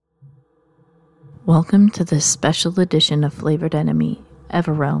Welcome to this special edition of Flavored Enemy,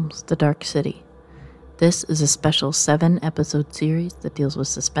 Everrealms, The Dark City. This is a special 7-episode series that deals with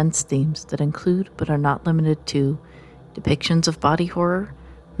suspense themes that include, but are not limited to, depictions of body horror,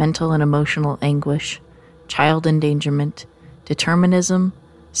 mental and emotional anguish, child endangerment, determinism,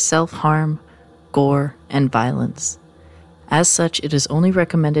 self-harm, gore, and violence. As such, it is only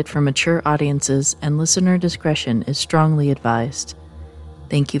recommended for mature audiences and listener discretion is strongly advised.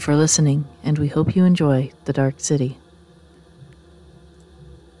 Thank you for listening, and we hope you enjoy The Dark City.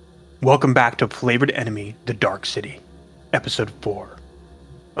 Welcome back to Flavored Enemy, The Dark City, Episode 4,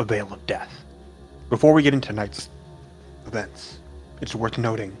 A Veil of Death. Before we get into tonight's events, it's worth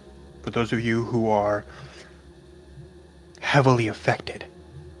noting, for those of you who are heavily affected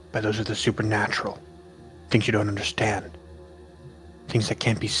by those of the supernatural, things you don't understand, things that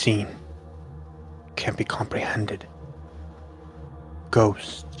can't be seen, can't be comprehended,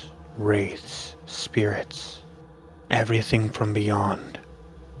 ghosts, wraiths, spirits, everything from beyond,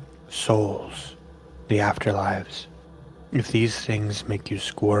 souls, the afterlives. If these things make you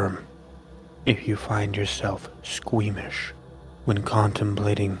squirm, if you find yourself squeamish when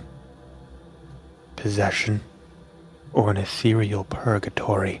contemplating possession or an ethereal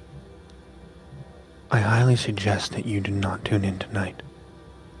purgatory, I highly suggest that you do not tune in tonight,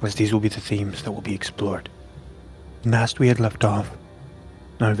 as these will be the themes that will be explored. Last we had left off,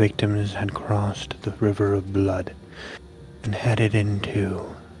 our victims had crossed the river of blood and headed into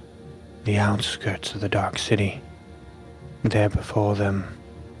the outskirts of the Dark City. There before them,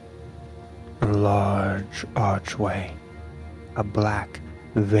 a large archway, a black,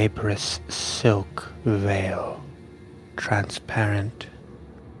 vaporous silk veil, transparent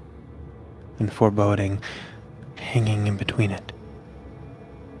and foreboding, hanging in between it,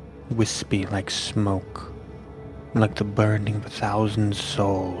 wispy like smoke, like the burning of 1,000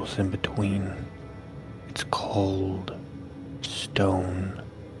 souls in between its cold stone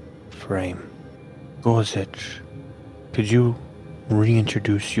frame. Gorsuch, could you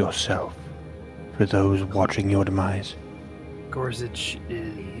reintroduce yourself for those watching your demise? Gorsuch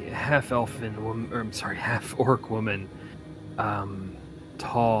is a half-elfin woman, or I'm sorry, half-orc woman,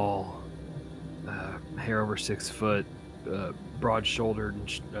 tall, hair over 6 foot, broad-shouldered,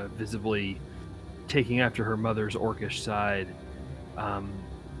 and visibly taking after her mother's orcish side,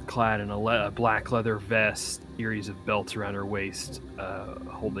 clad in a black leather vest, series of belts around her waist,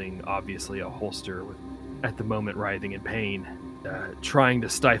 holding obviously a holster, with, at the moment, writhing in pain, trying to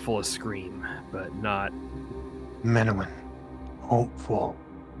stifle a scream, but not. Menowin, hopeful,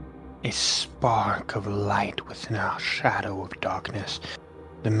 a spark of light within a shadow of darkness,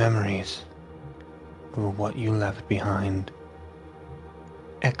 the memories of what you left behind,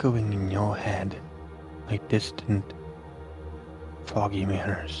 echoing in your head like distant, foggy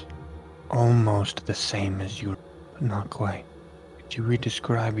mirrors, almost the same as you, but not quite. Could you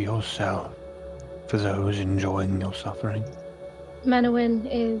re-describe yourself for those enjoying your suffering? Menowin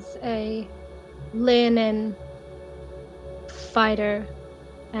is a Leonin fighter,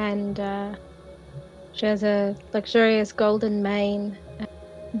 and she has a luxurious golden mane,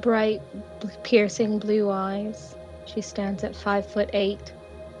 bright, piercing blue eyes. She stands at 5'8".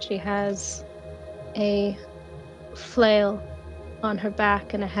 She has a flail on her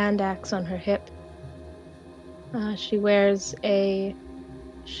back and a hand axe on her hip. She wears a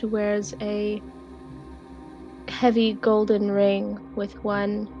heavy golden ring with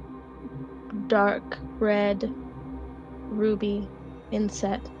one dark red ruby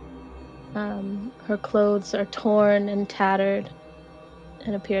inset. Her clothes are torn and tattered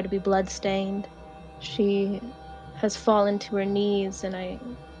and appear to be blood-stained. She has fallen to her knees, and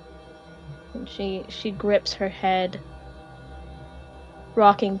she grips her head,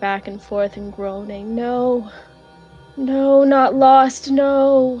 rocking back and forth and groaning, "No, no, not lost,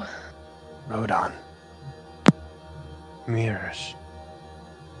 no." Rodon. Mirrors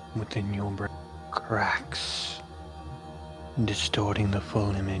within your brain, cracks, distorting the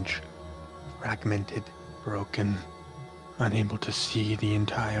full image, fragmented, broken, unable to see the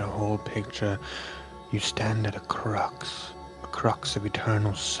entire whole picture. You stand at a crux of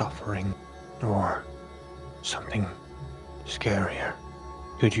eternal suffering, or something scarier.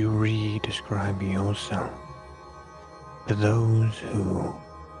 Could you re-describe yourself to those who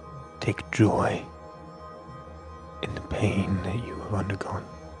take joy in the pain that you have undergone?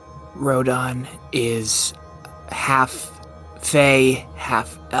 Rodon is half fae,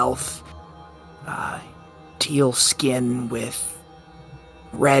 half elf, teal skin with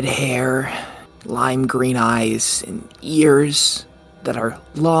red hair, lime green eyes, and ears that are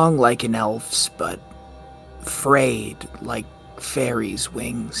long like an elf's, but frayed like fairies'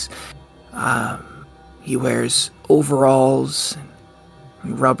 wings. He wears overalls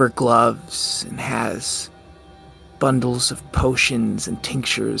and rubber gloves and has bundles of potions and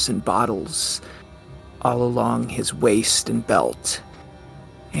tinctures and bottles all along his waist and belt.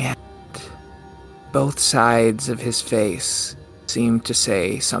 And both sides of his face seem to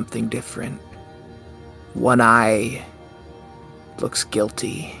say something different. One eye looks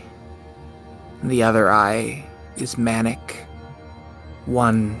guilty. The other eye is manic.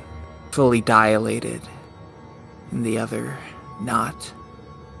 One fully dilated, and the other not.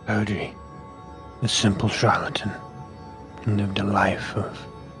 Odie, the simple charlatan, lived a life of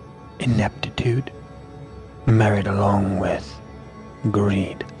ineptitude, married along with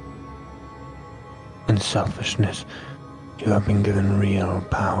greed and selfishness. You have been given real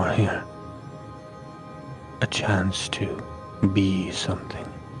power here. A chance to be something,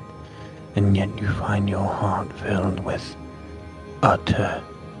 and yet you find your heart filled with utter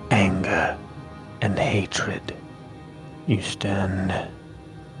anger and hatred. You stand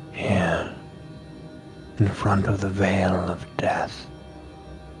here in front of the veil of death,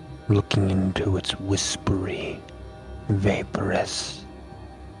 looking into its whispery, vaporous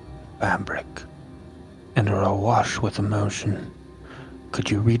fabric, and are awash with emotion.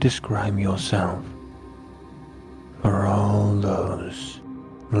 Could you re-describe yourself for all those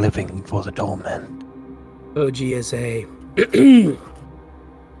living for the torment? Oji is a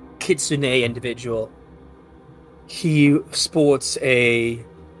kitsune individual. He sports a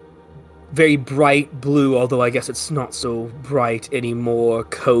very bright blue, although I guess it's not so bright anymore,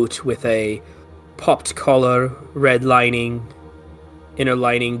 coat with a popped collar, red lining, inner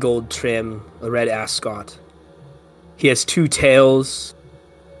lining gold trim, a red ascot. He has 2 tails,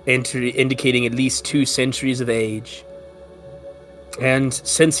 indicating at least 2 centuries of age. And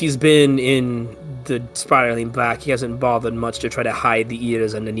since he's been in the spiraling black, he hasn't bothered much to try to hide the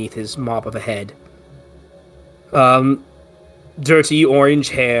ears underneath his mop of a head. Dirty orange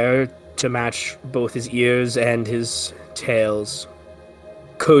hair to match both his ears and his tails.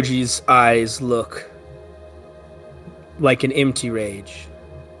 Koji's eyes look like an empty rage.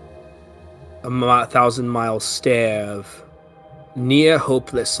 A 1,000-mile stare of near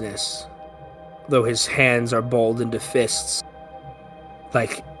hopelessness, though his hands are balled into fists,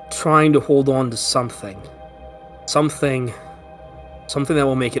 like trying to hold on to something. Something that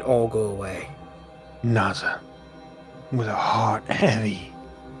will make it all go away. Naza, with a heart heavy,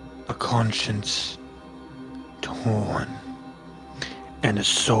 a conscience torn, and a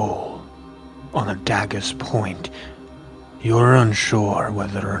soul on a dagger's point, you're unsure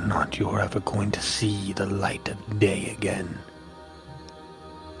whether or not you're ever going to see the light of day again.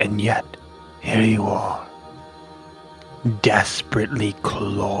 And yet, here you are, desperately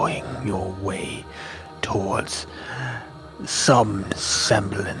clawing your way towards some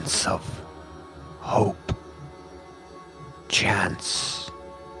semblance of hope, chance,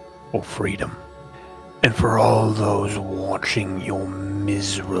 or freedom. And for all those watching your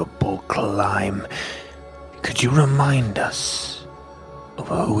miserable climb, could you remind us of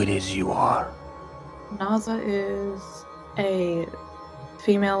who it is you are? Naza is a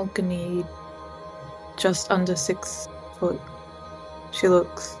female Ganid, just under 6 foot. She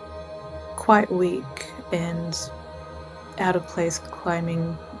looks quite weak and out of place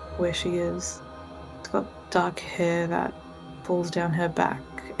climbing where she is. She's got dark hair that falls down her back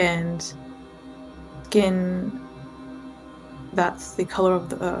and skin that's the color of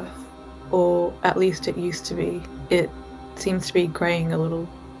the earth, or at least it used to be. It seems to be graying a little.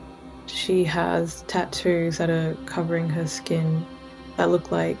 She has tattoos that are covering her skin that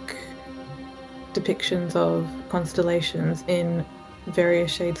look like depictions of constellations in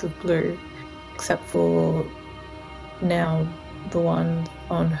various shades of blue, except for now the one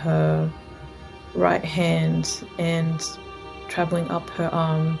on her right hand and traveling up her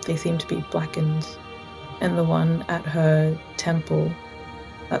arm, they seem to be blackened, and the one at her temple,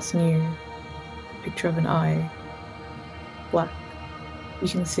 that's new, picture of an eye, black. You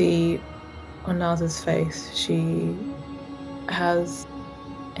can see on Naza's face she has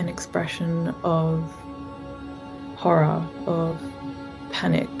an expression of horror, of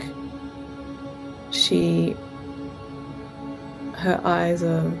panic. Her eyes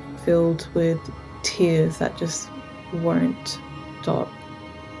are filled with tears that just won't stop.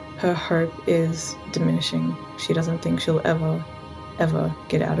 Her hope is diminishing. She doesn't think she'll ever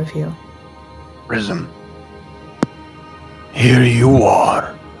get out of here. Prism, here you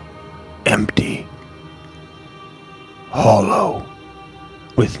are, empty, hollow,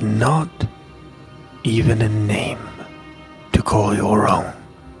 with not even a name to call your own.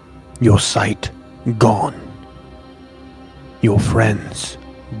 Your sight gone. Your friends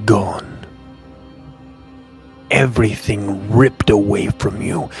gone. everything ripped away from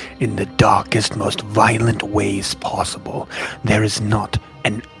you in the darkest, most violent ways possible. There is not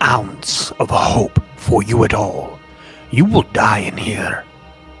an ounce of hope for you at all. You will die in here.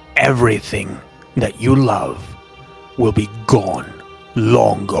 Everything that you love will be gone,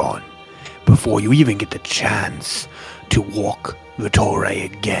 long gone, before you even get the chance to walk the Torre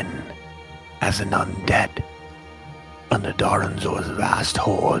again as an undead under Daranzor's vast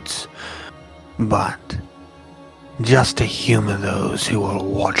hordes. But just to humor those who are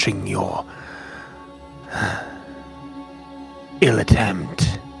watching your ill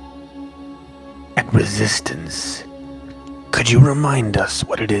attempt at resistance, could you remind us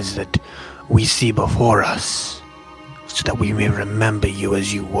what it is that we see before us, so that we may remember you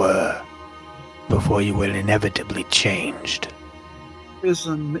as you were, before you were inevitably changed?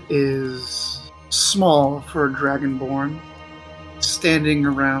 Prism is small for a dragonborn, standing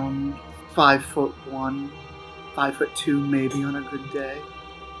around 5'1", 5'2" maybe on a good day.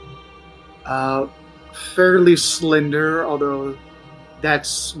 Fairly slender, although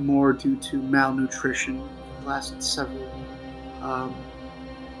that's more due to malnutrition the last several.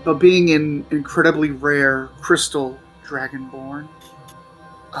 But being an incredibly rare crystal dragonborn,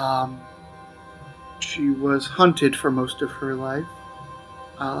 she was hunted for most of her life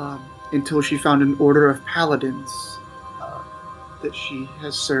until she found an order of paladins that she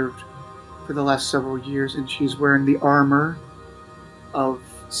has served for the last several years, and she's wearing the armor of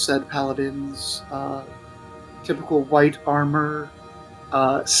said paladins, typical white armor,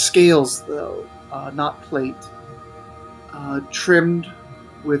 scales though, not plate, trimmed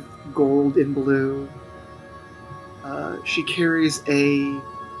with gold and blue. She carries a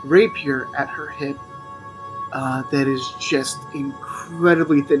rapier at her hip that is just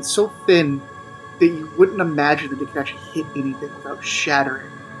incredibly thin, so thin that you wouldn't imagine that it could actually hit anything without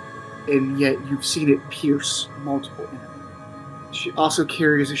shattering, and yet you've seen it pierce multiple enemies. She also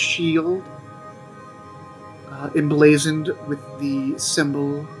carries a shield emblazoned with the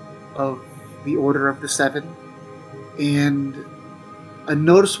symbol of the Order of the Seven, and a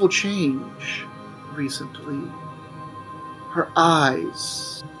noticeable change recently. Her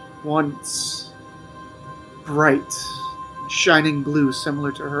eyes, once bright, shining blue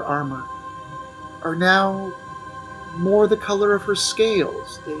similar to her armor, are now more the color of her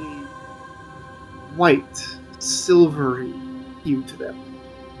scales, a white, silvery hue to them.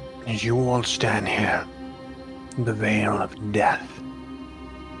 As you all stand here, the veil of death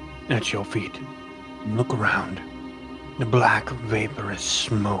at your feet, look around. The black vaporous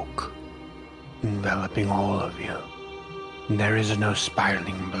smoke enveloping all of you. There is no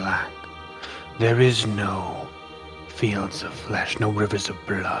spiraling black. There is no fields of flesh, no rivers of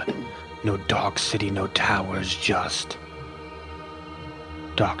blood, no dark city, no towers, just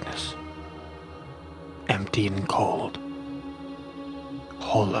darkness. Empty and cold.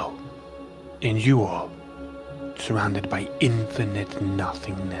 Hollow. And you all, surrounded by infinite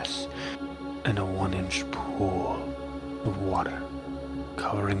nothingness and a 1-inch pool of water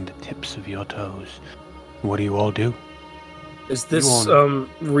covering the tips of your toes. What do you all do? Is this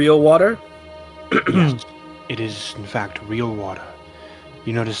real water? Yes, it is in fact real water.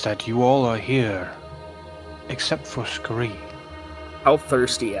 You notice that you all are here, except for Scree. How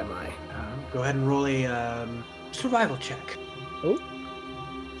thirsty am I? Go ahead and roll a survival check. Oh.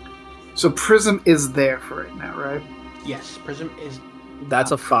 So Prism is there for right now, right? Yes, Prism is.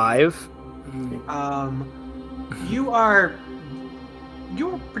 That's a 5.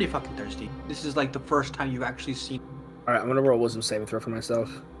 You're pretty fucking thirsty. This is like the first time you've actually seen. All right, I'm gonna roll a wisdom saving throw for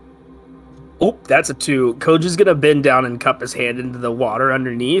myself. Oh, that's a 2. Koji's gonna bend down and cup his hand into the water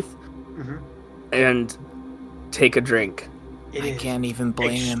underneath, and take a drink. I can't even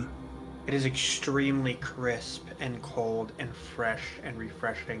blame him. It is extremely crisp and cold and fresh and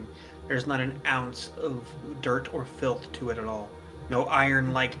refreshing. There's not an ounce of dirt or filth to it at all. No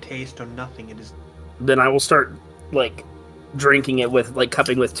iron-like taste or nothing. It is. Then I will start drinking it with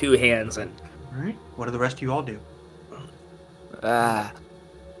cupping with 2 hands and. All right. What do the rest of you all do? I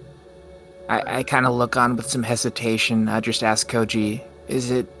kind of look on with some hesitation. I just ask Koji,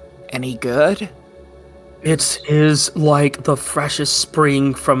 is it any good? It is like the freshest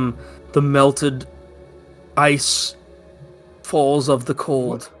spring from the melted ice falls of the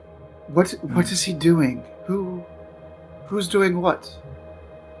cold. What is he doing? Who's doing what?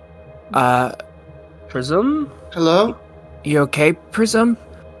 Prism? Hello? You okay, Prism?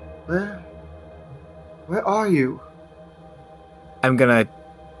 Where are you? I'm gonna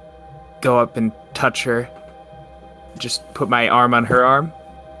go up and touch her. Just put my arm on her arm.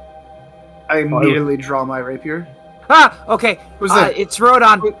 I immediately draw my rapier. Ah, okay. Who's that? It's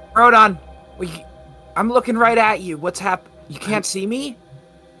Rodon. Rodon. I'm looking right at you. What's You can't see me?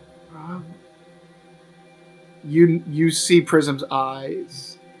 You see Prism's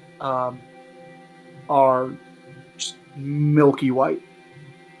eyes are just milky white.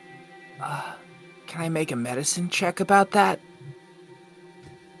 Can I make a medicine check about that?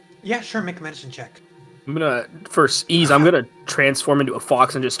 Yeah, sure. Make a medicine check. I'm gonna, for ease, I'm gonna transform into a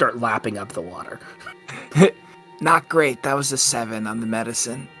fox and just start lapping up the water. Not great. That was a 7 on the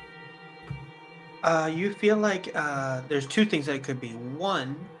medicine. You feel like there's two things that it could be.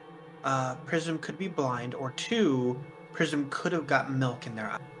 One, Prism could be blind, or two, Prism could have got milk in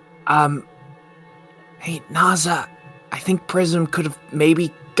their eye. Hey, Naza, I think Prism could have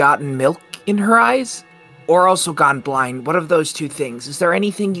maybe gotten milk in her eyes, or also gone blind. What of those two things? Is there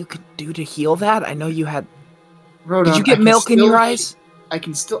anything you could do to heal that? I know you had... Rodon, Did you get milk in your eyes? I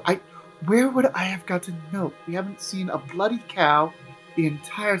can still... Where would I have gotten milk? We haven't seen a bloody cow the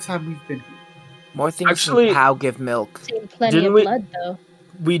entire time we've been here. More things than cow give milk. Seen plenty of blood, though.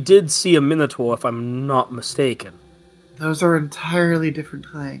 We did see a minotaur, if I'm not mistaken. Those are entirely different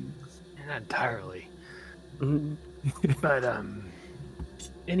things. Not entirely. But,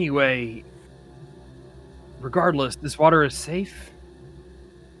 anyway, regardless, this water is safe?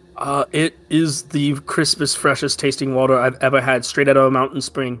 It is the crispest, freshest tasting water I've ever had, straight out of a mountain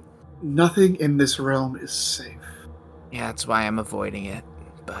spring. Nothing in this realm is safe. Yeah, that's why I'm avoiding it.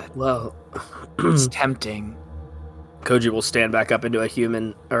 But well, it's tempting. Koji will stand back up into a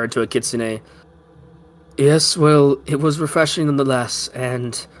human, or into a kitsune. Yes, well, it was refreshing nonetheless,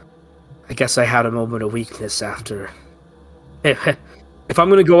 and I guess I had a moment of weakness after. If I'm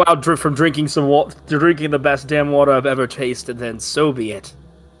gonna go out from drinking some water, drinking the best damn water I've ever tasted, then so be it.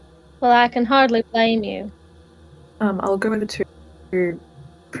 Well, I can hardly blame you. I'll go over to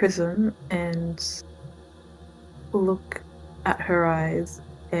Prism and look at her eyes.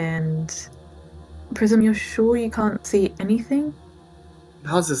 And Prism, you're sure you can't see anything?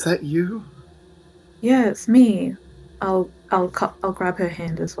 Naz, is that you? Yeah, it's me. I'll grab her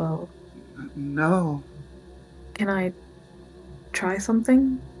hand as well. No. Can I try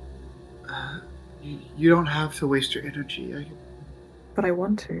something? You don't have to waste your energy. But I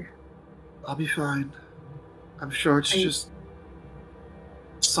want to. I'll be fine. I'm sure it's just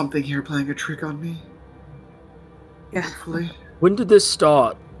something here playing a trick on me. Yeah. Hopefully. When did this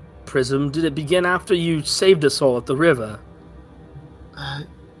start, Prism? Did it begin after you saved us all at the river?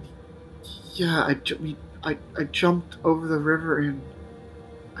 Yeah, I jumped over the river and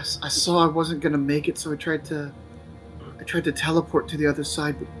I saw I wasn't gonna make it, so I tried to teleport to the other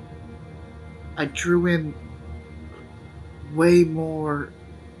side, but I drew in way more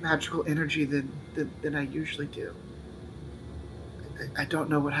magical energy than I usually do. I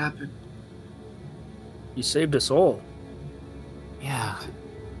don't know what happened. You saved us all. Yeah.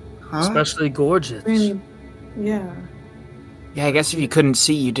 Huh? Especially Gorgeous. Really? Yeah. Yeah, I guess if you couldn't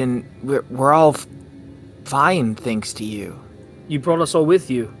see, you didn't... We're all fine, thanks to you. You brought us all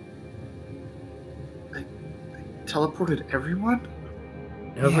with you. I teleported everyone?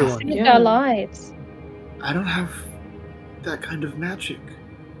 Everyone. Saved Yeah. our lives. I don't have that kind of magic.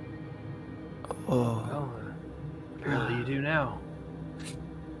 Oh. Well, apparently you do now.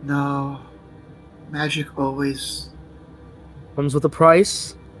 No. Magic always... Comes with a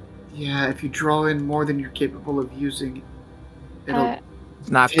price. Yeah, if you draw in more than you're capable of using, it'll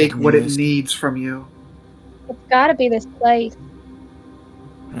It's not take getting what it used. needs from you. It's gotta be this place.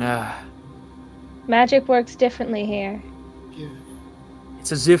 Magic works differently here.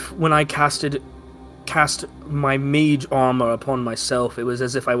 It's as if when I cast my mage armor upon myself, it was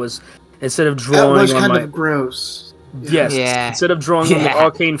as if I was, instead of That drawing was on kind my... of gross. Yes, Yeah. instead of drawing on the Yeah.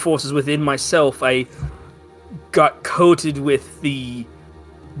 arcane forces within myself, I got coated with the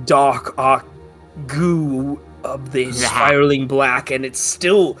dark goo of the spiraling black, and it's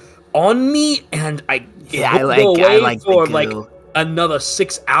still on me, and I won't go away for the like goo. another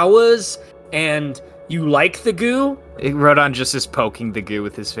 6 hours, and you like the goo? Rodon just is poking the goo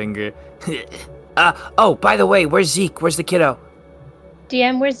with his finger. Oh, by the way, where's Zeke? Where's the kiddo?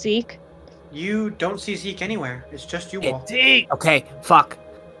 DM, where's Zeke? You don't see Zeke anywhere. It's just you all. Okay, fuck.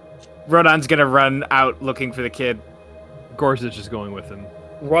 Rodon's gonna run out looking for the kid. Gorsuch is going with him.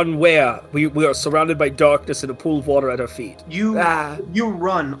 Run where? We are surrounded by darkness and a pool of water at our feet. You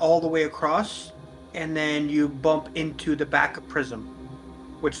run all the way across, and then you bump into the back of Prism,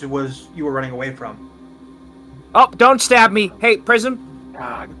 which was you were running away from. Oh, don't stab me. Hey, Prism.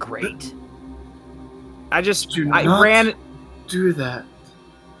 Ah, great. I not ran. do that.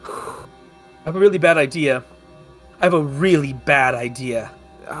 I have a really bad idea.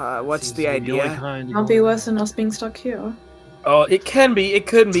 What's Seems the to be only idea? kind you Can't be want. worse than us being stuck here. Oh, it can be. It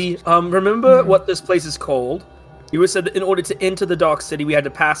could be. Remember what this place is called? You said that in order to enter the Dark City, we had to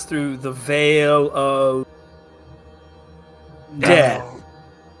pass through the Veil of Death.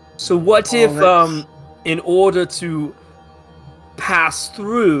 So what if, in order to pass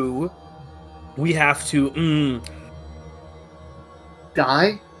through, we have to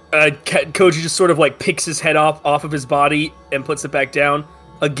Die? Koji just sort of like picks his head off of his body and puts it back down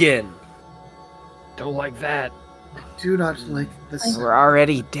again. Don't like that. Do not like this. We're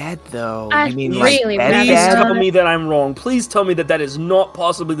already dead, though. I You mean really like rather Please dead? not. tell me that I'm wrong. Please tell me that that is not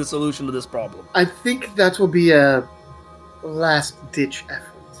possibly the solution to this problem. I think that will be a last-ditch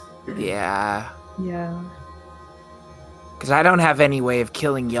effort. Yeah. Yeah. Because I don't have any way of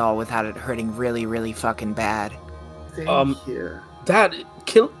killing y'all without it hurting really, really fucking bad. Thank you. That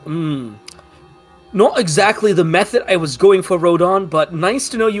kill. Not exactly the method I was going for, Rodon, but nice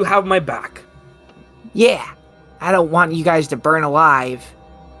to know you have my back. Yeah. I don't want you guys to burn alive.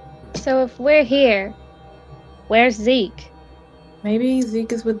 So if we're here, where's Zeke? Maybe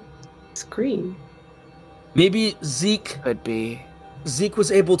Zeke is with Scree. Maybe Zeke Could be.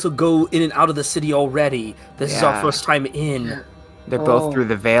 was able to go in and out of the city already. This is our Yeah. first time in. Yeah. They're Oh. both through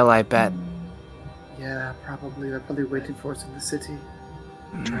the veil, I bet. Yeah, probably. They're probably waiting for us in the city.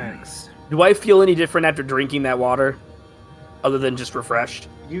 Tracks. Do I feel any different after drinking that water? Other than just refreshed?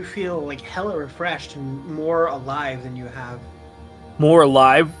 You feel like hella refreshed and more alive than you have. More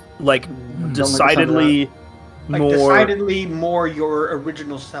alive? Like, Don't decidedly Like more... decidedly more your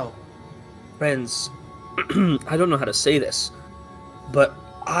original self. Friends, I don't know how to say this, but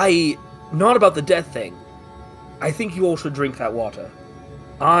not about the death thing. I think you all should drink that water.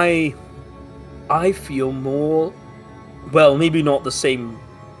 I feel more, well, maybe not the same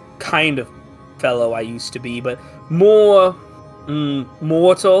kind of fellow I used to be, but more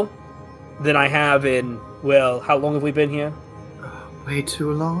mortal than I have in, well, how long have we been here? Way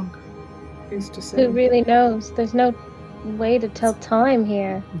too long. Who's to say? Who really knows? There's no way to tell time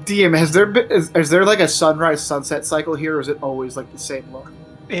here. DM, has there been is there like a sunrise sunset cycle here, or is it always like the same look?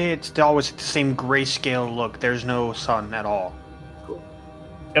 It's always the same grayscale look. There's no sun at all.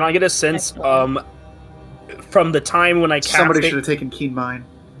 Can I get a sense, from the time when I cast Somebody it? should have taken keen mind.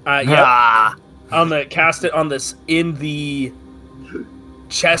 Yep. Ah. Cast it on this in the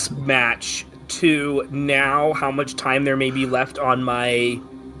chess match to now how much time there may be left on my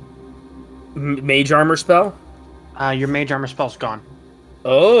mage armor spell. Your mage armor spell's gone.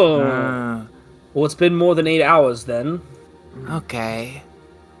 Oh. Uh, Well, it's been more than 8 hours then. okay.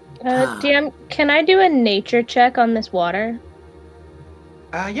 DM, can I do a nature check on this water?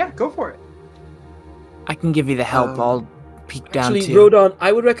 Yeah, go for it. I can give you the help. I'll peek down Actually, too. Rodon,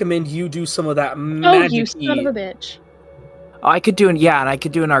 I would recommend you do some of that Oh, magic. you son of a bitch. Oh, I could do and I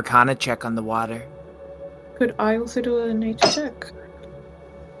could do an Arcana check on the water. Could I also do a nature check?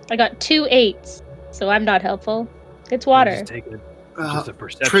 I got 2 8s, so I'm not helpful. It's water. Just take it. Just a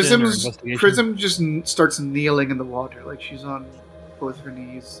perception or Prism's investigation? Prism just starts kneeling in the water, like she's on both her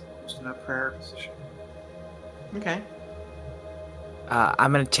knees, just in a prayer position. Okay.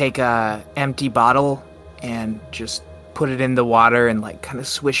 I'm gonna take a empty bottle and just put it in the water and like kind of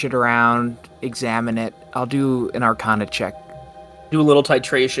swish it around, examine it. I'll do an Arcana check. Do a little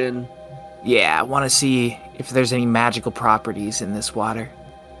titration. Yeah, I want to see if there's any magical properties in this water.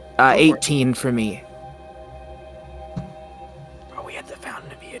 for it. 18 for me. Are we at the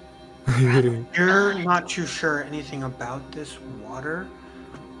Fountain of Youth? You're not too sure anything about this water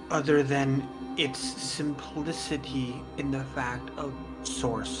other than its simplicity in the fact of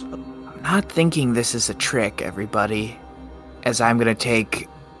source. I'm not thinking this is a trick, everybody. As I'm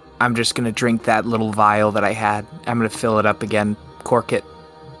just gonna drink that little vial that I had. I'm gonna fill it up again, cork it.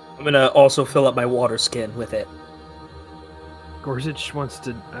 I'm gonna also fill up my water skin with it. Gorsuch wants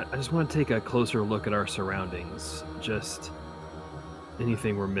to. I just want to take a closer look at our surroundings. Just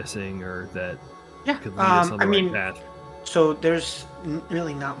anything we're missing or that Yeah, could lead us on the I mean, right path. so there's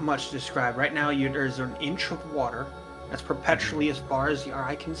really not much to describe. Right now, there's an inch of water that's perpetually as far as the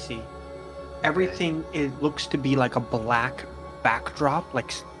eye can see. Everything looks to be like a black backdrop,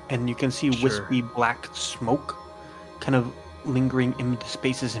 and you can see Sure. wispy black smoke kind of lingering in the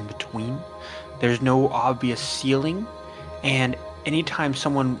spaces in between. There's no obvious ceiling, and anytime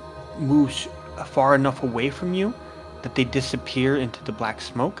someone moves far enough away from you that they disappear into the black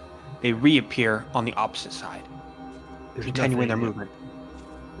smoke, they reappear on the opposite side, There's continuing their nothing- movement.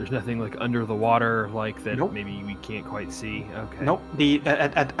 There's nothing like under the water like that. Nope. Maybe we can't quite see. Okay. Nope.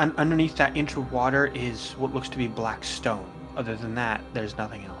 Underneath that inch of water is what looks to be black stone. Other than that, there's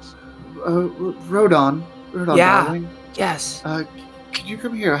nothing else. Rodon, Yeah. darling, Yes. could you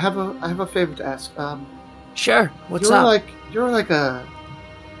come here? I have a favor to ask. Sure. What's up? You're like a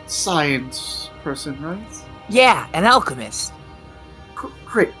science person, right? Yeah, an alchemist.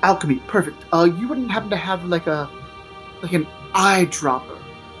 Great, alchemy, perfect. You wouldn't happen to have like an eyedropper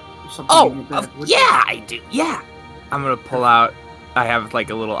or something in your bag, would you? Yeah, I do. Yeah. I'm gonna pull out. I have like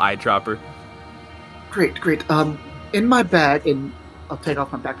a little eyedropper. Great. In my bag, and I'll take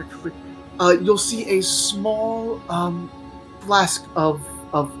off my backpack quick. You'll see a small flask of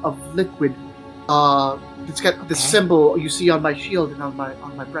liquid. It's got the symbol you see on my shield and on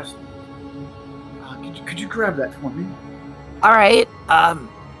my breastplate. Could you grab that for me? All right.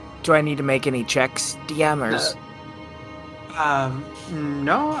 Do I need to make any checks, DM, or?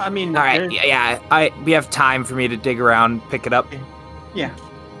 No. I mean, all right. Yeah. We have time for me to dig around, pick it up. Yeah.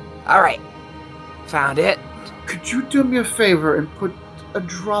 All right. Found it. Could you do me a favor and put a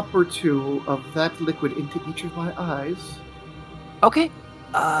drop or two of that liquid into each of my eyes? Okay.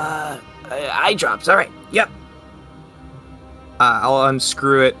 Eye drops. All right. Yep. I'll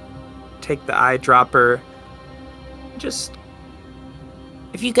unscrew it. Take the eyedropper. Just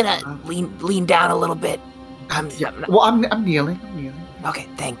if you could lean down a little bit. I'm kneeling. Okay.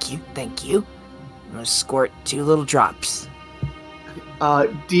 Thank you. I'm gonna squirt 2 little drops.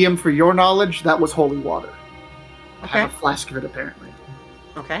 DM, for your knowledge, that was holy water. Okay. I have a flask of it, apparently.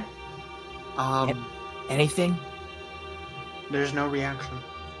 Okay. Anything? There's no reaction.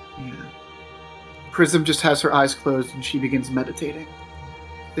 Yeah. Prism just has her eyes closed and she begins meditating,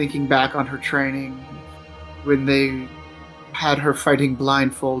 thinking back on her training when they had her fighting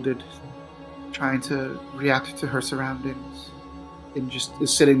blindfolded, trying to react to her surroundings, and just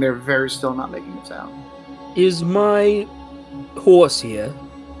is sitting there very still, not making a sound. Is my horse here?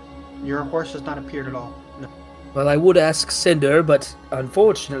 Your horse has not appeared at all. No. Well, I would ask Cinder, but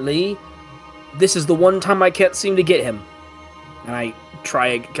unfortunately, this is the one time I can't seem to get him. And can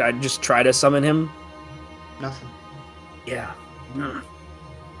I just try to summon him? Nothing. Yeah.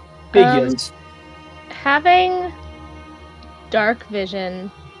 Figures. Having dark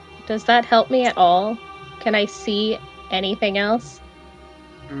vision, does that help me at all? Can I see anything else?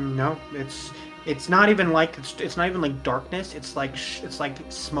 No, it's not even like it's not even like darkness. It's like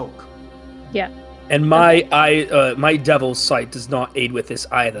smoke. Yeah. And my devil's sight does not aid with this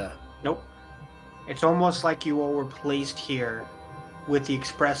either. Nope. It's almost like you all were placed here with the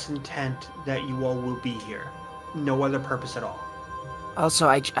express intent that you all will be here. No other purpose at all. Also,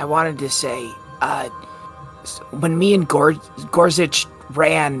 I wanted to say, when me and Gorzich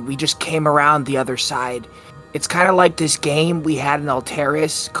ran, we just came around the other side. It's kind of like this game we had in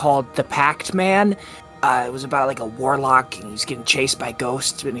Alteris called The Pact Man. It was about like a warlock, and he was getting chased by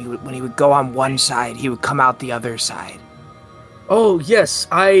ghosts. When he would go on one side, he would come out the other side. Oh yes,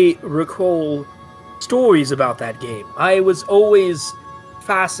 I recall stories about that game. I was always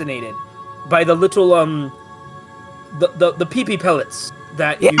fascinated by the little the pee-pee pellets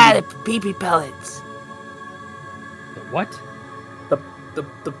that the pee-pee pellets. The what?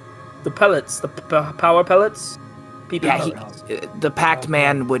 The pellets, the power pellets. Pee-pee pellets. The Pact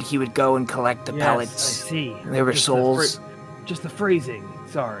Man would go and collect the pellets. I see. They were souls. Just the phrasing.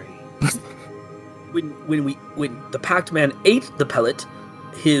 Sorry. When the Pact Man ate the pellet,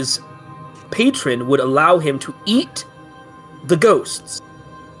 his patron would allow him to eat the ghosts.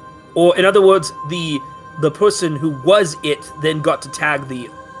 Or in other words, the person who was it then got to tag the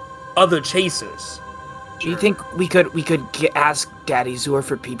other chasers. Do you think we could ask Daddy Zur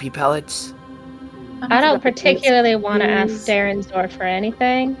for pee-pee pellets? I don't particularly want to ask Darren Zor for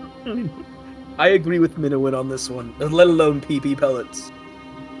anything. I agree with Minowin on this one, let alone pee-pee pellets.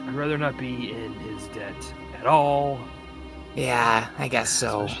 I'd rather not be in his debt at all. Yeah, I guess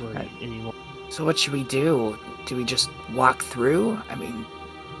so. Anymore. So what should we do? Do we just walk through? I mean,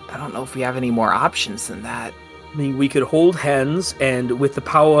 I don't know if we have any more options than that. I mean, we could hold hands and, with the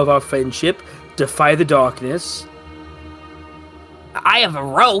power of our friendship, defy the darkness. I have a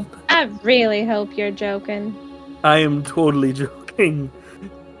rope. I really hope you're joking. I am totally joking.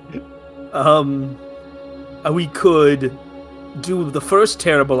 We could do the first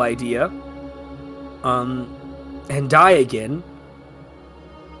terrible idea, and die again.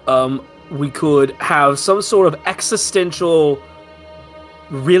 We could have some sort of existential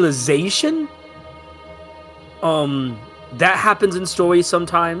realization. That happens in stories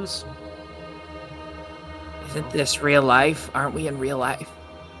sometimes. Isn't this real life? Aren't we in real life?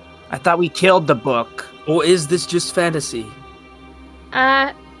 I thought we killed the book. Or is this just fantasy?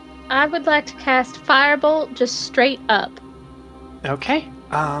 I would like to cast Firebolt just straight up. Okay.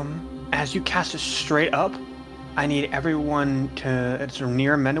 As you cast it straight up, I need everyone to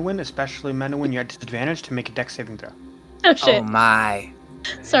near Menowin, especially Menowin, you're at disadvantage to make a dex saving throw. Oh shit. Oh my.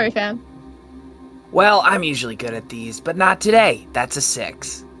 Sorry, fam. Well, I'm usually good at these, but not today. That's a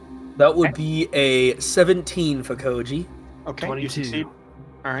 6. That would be a 17 for Koji. Okay, 22. you succeed.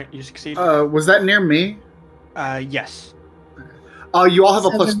 All right, you succeed. Was that near me? Yes. You all have a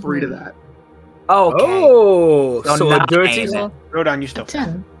plus 7. 3 to that. Okay. Oh, So so a 9. dirty. Rodon, you still.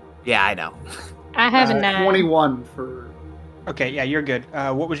 10. Yeah, I know. I have a 9. 21 for. Okay, yeah, you're good.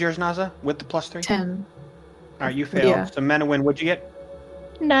 What was yours, Naza? With the plus 3? 10. All right, you failed. Yeah. So Menowin, what'd you get?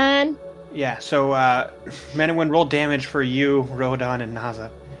 9. Yeah, so Menowin, roll damage for you, Rodon, and Naza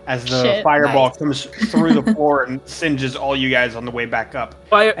as the Shit. fireball Nice. comes through the floor and singes all you guys on the way back up.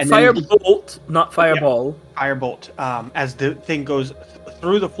 And then- Firebolt, not fireball. Firebolt, as the thing goes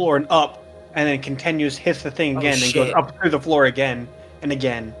through the floor and up, and then continues, hits the thing again, and goes shit. up through the floor again, and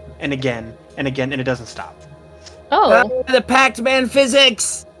again, and again, and again, and it doesn't stop. Oh, The Pac-Man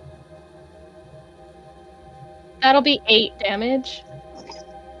physics! that'll be 8 damage.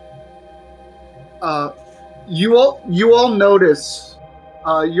 You all notice.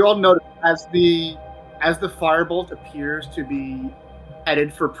 You all notice as the firebolt appears to be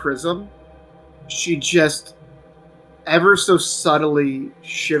headed for Prism, she just ever so subtly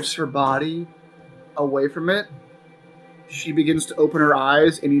shifts her body away from it. She begins to open her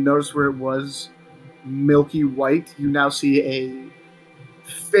eyes, and you notice where it was milky white, you now see a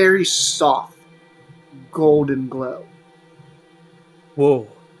very soft golden glow. Whoa.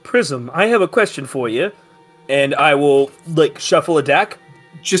 Prism, I have a question for you. And I will, shuffle a deck.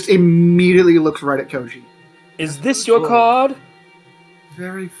 Just immediately looks right at Koji. Is this your card?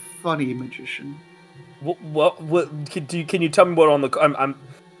 Very funny, magician. What can you tell me what on the... I'm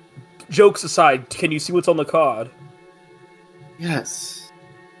jokes aside, can you see what's on the card? Yes.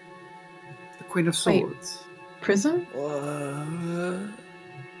 The Queen of Wait. Swords. Prism?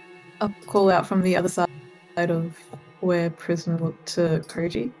 I'll call out from the other side of where Prism looked to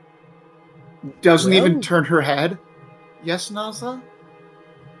Koji. Doesn't even Well. turn her head. Yes, Naza?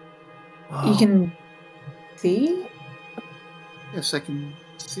 You can see? Yes, I can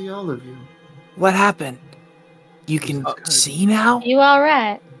see all of you. What happened? You can see now? You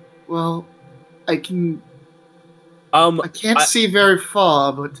alright? Well, I can. I I can't see very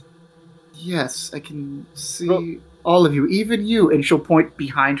far, but yes, I can see Well- all of you, even you. And she'll point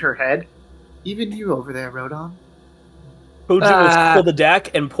behind her head. Even you over there, Rodon. Koji will pull the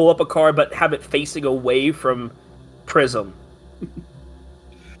deck and pull up a card, but have it facing away from Prism.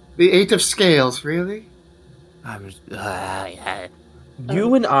 The Eight of Scales, really?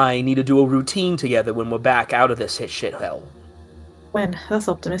 You and I need to do a routine together when we're back out of this shithole. When? That's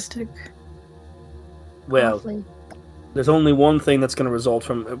optimistic. Well, Lovely. there's only one thing that's going to result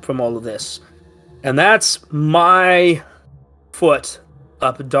from all of this, and that's my foot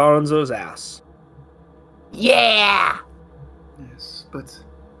up Daronzo's ass. Yeah! Yes, but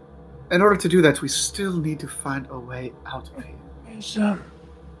in order to do that, we still need to find a way out of here. Prism,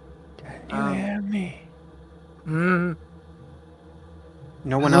 can you hear me? Mm.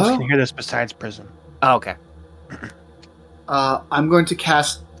 No one else Hello? can hear this besides Prism. Oh, okay. I'm going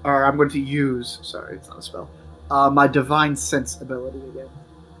to use, sorry, it's not a spell, my Divine Sense ability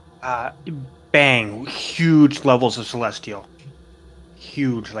again. Bang! Huge levels of Celestial.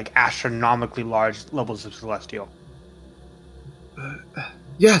 Huge, like astronomically large levels of Celestial.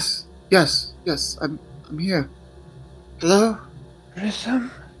 Yes, I'm here. Hello?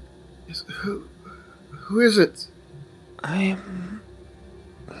 Prism, Yes, who is it? I am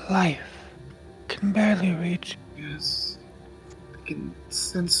life. Can barely reach. Yes, I can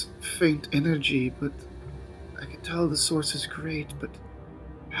sense faint energy, but I can tell the source is great, but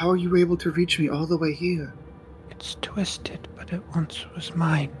how are you able to reach me all the way here? It's twisted, but it once was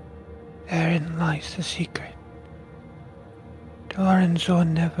mine. Therein lies the secret. Doranzo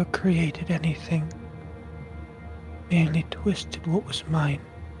never created anything. Merely twisted what was mine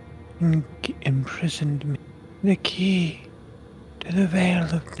and imprisoned me. The key to the veil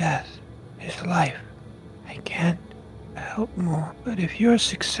of death is life. I can't help more, but if you're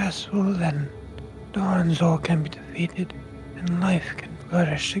successful, then Doranzo can be defeated and life can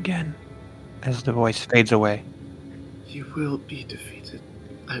flourish again. As the voice fades away. You will be defeated.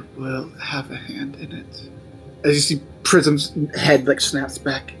 I will have a hand in it. As you see Prism's head snaps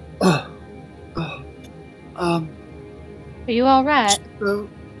back. Are you alright? So,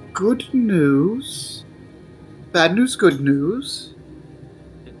 good news. Bad news, good news.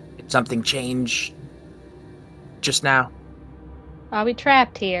 Did something change just now? Are we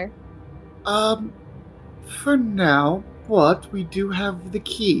trapped here? For now, but we do have the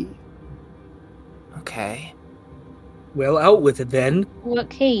key. Okay. Well, out with it then. What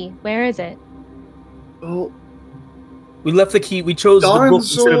key? Where is it? Oh, We left the key. We chose the book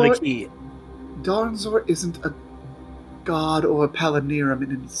instead of the Daranzor- key. Darnzor isn't a god or a palinirum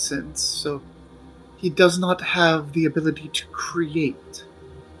in any sense, so he does not have the ability to create.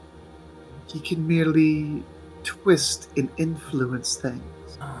 He can merely twist and influence things.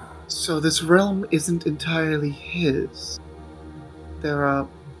 So this realm isn't entirely his. There are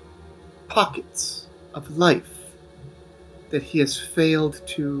pockets of life that he has failed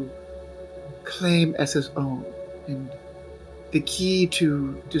to claim as his own, and the key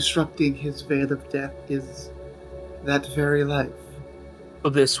to disrupting his veil of death is that very life. So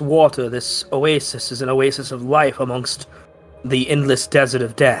this water, this oasis, is an oasis of life amongst the endless desert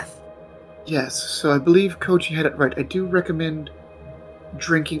of death. Yes, so I believe Koji had it right. I do recommend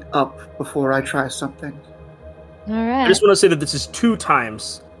drinking up before I try something. All I right. just want to say that this is 2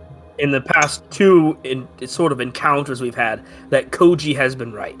 times in the past 2 sort of encounters we've had that Koji has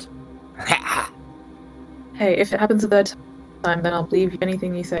been right. Hey, if it happens a third time, then I'll believe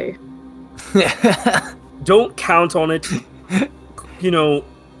anything you say. Don't count on it.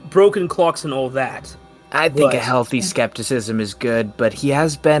 Broken clocks and all that. I think a But- healthy skepticism is good, but he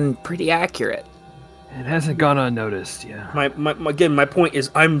has been pretty accurate. It hasn't gone unnoticed, yeah. My point is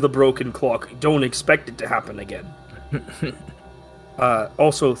I'm the broken clock. Don't expect it to happen again.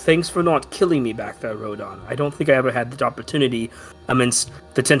 Also, thanks for not killing me back there, Rodon. I don't think I ever had the opportunity amidst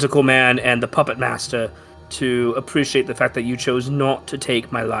the Tentacle Man and the Puppet Master to appreciate the fact that you chose not to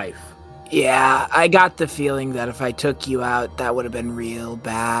take my life. Yeah, I got the feeling that if I took you out, that would have been real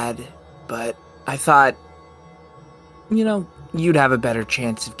bad. But I thought, you'd have a better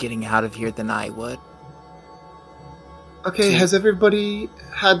chance of getting out of here than I would. Okay, has everybody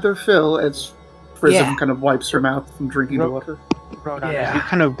had their fill as Prism Yeah. kind of wipes her mouth from drinking the water? Rodon, as Yeah. you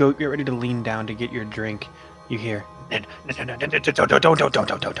kind of get ready to lean down to get your drink, you hear, no, don't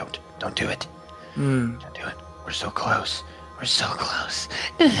do it. Hmm. Don't do it. We're so close. We're so close.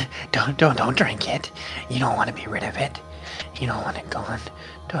 Don't drink it. You don't want to be rid of it. You don't want it gone.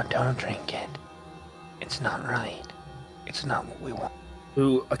 Don't drink it. It's not right. It's not what we want.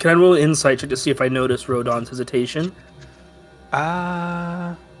 Ooh, can I roll an insight check to see if I notice Rodon's hesitation?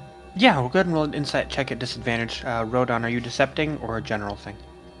 Yeah, we'll go ahead and roll an insight check at disadvantage. Rodon, are you decepting or a general thing?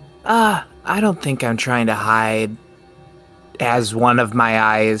 I don't think I'm trying to hide as one of my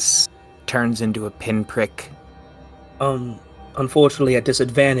eyes turns into a pinprick. Unfortunately, at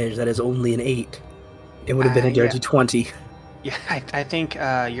disadvantage, that is only an 8. It would have been a dirty 20. Yeah, I think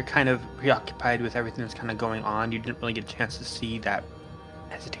you're kind of preoccupied with everything that's kind of going on. You didn't really get a chance to see that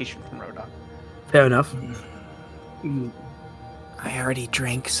hesitation from Rodon. Fair enough. I already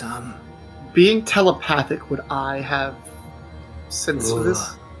drank some. Being telepathic, would I have sense of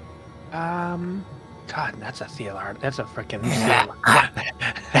this? God, that's a theater. That's a freaking.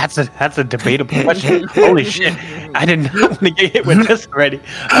 that's a debatable question. Holy shit! I did not want to get hit with this already.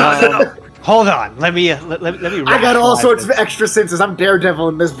 Hold on. Let me. I got all rationalize sorts this. of extra senses. I'm Daredevil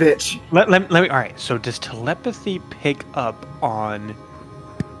in this bitch. Let me. All right. So does telepathy pick up on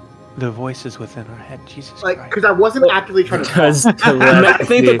the voices within our head? Jesus Like, Christ. because I wasn't actively trying to talk. I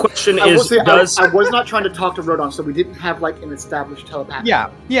think the question I will is, say does... I was not trying to talk to Rodon, so we didn't have like an established telepathy.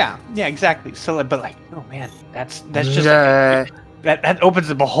 Yeah, exactly. So, but like, oh man, that's just Uh, that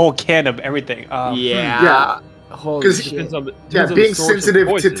opens up a whole can of everything. Yeah. Holy 'Cause- shit. Depends on the- Yeah, depends on being the source of the sensitive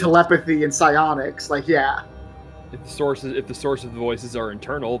to voices. telepathy and psionics, like, yeah. If the source of the voices are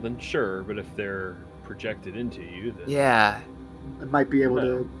internal, then sure. But if they're projected into you, then Yeah. I might be able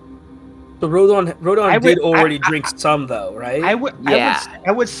to. So Rodon I did would- already I- drink some, though, right? Yeah.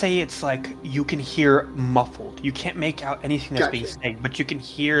 I would say it's like you can hear muffled. You can't make out anything that's being Gotcha. said, but you can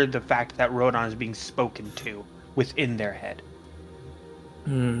hear the fact that Rodon is being spoken to within their head.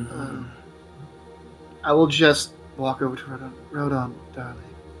 I will just walk over to Rodon, darling,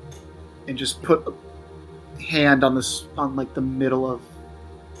 and just put a hand on like the middle of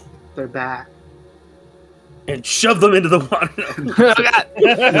their back. And shove them into the water.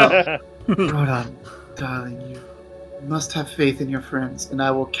 Rodon, darling, you must have faith in your friends, and I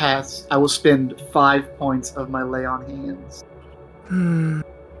will spend 5 points of my lay on hands.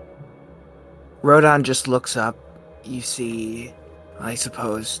 Rodon just looks up. You see, I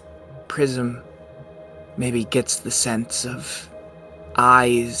suppose, Prism maybe gets the sense of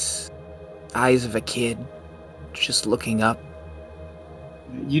eyes of a kid just looking up.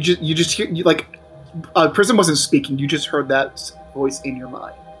 You just hear Prism wasn't speaking. You just heard that voice in your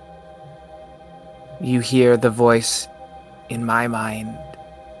mind. You hear the voice in my mind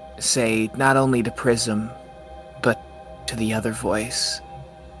say not only to Prism, but to the other voice.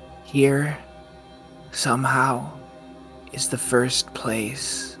 Here, somehow, is the first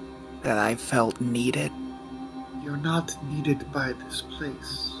place that I felt needed. You're not needed by this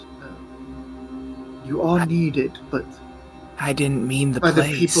place. No. You all need it, but I didn't mean the by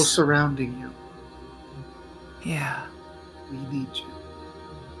place. the people surrounding you, Yeah. we need you.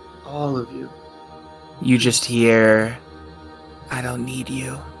 All of you. You just hear, I don't need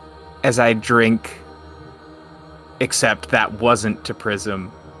you, as I drink. Except that wasn't to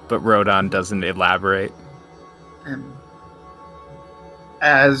Prism, but Rodon doesn't elaborate. And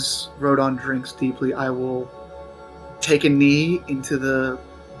as Rodon drinks deeply, I will take a knee into the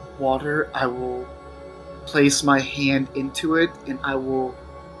water. I will place my hand into it, and I'm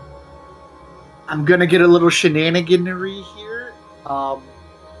gonna get a little shenaniganery here.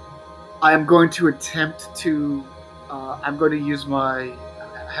 I am going to attempt to. I'm going to use I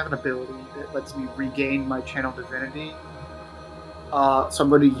have an ability that lets me regain my channel divinity. So I'm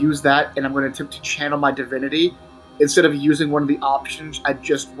going to use that, and I'm going to attempt to channel my divinity. Instead of using one of the options, I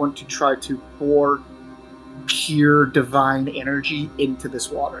just want to try to pour pure divine energy into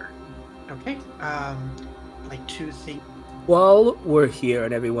this water. Okay. Like two things. While we're here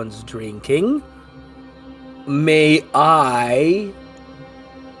and everyone's drinking, may I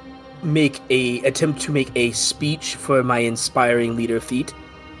attempt to make a speech for my inspiring leader feat?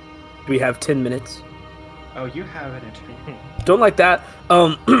 Do we have 10 minutes? Oh, you have it. Don't like that.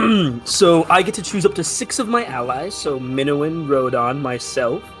 So I get to choose up to 6 of my allies. So Minowin, Rodon,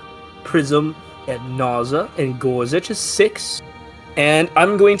 myself, Prism, and Naza, and Gorzich is 6. And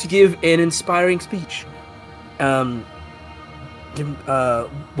I'm going to give an inspiring speech. Where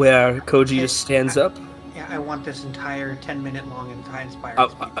Koji just stands up. Yeah, I want this entire 10-minute long inspired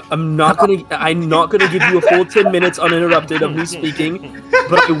speech. I'm not gonna give you a full 10 minutes uninterrupted of me speaking,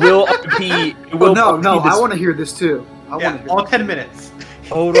 but I will RP. I want to hear this too. All 10 minutes.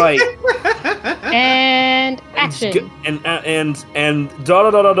 All right. And action. And da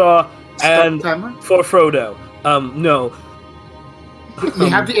da da da da. And timer? For Frodo. No. You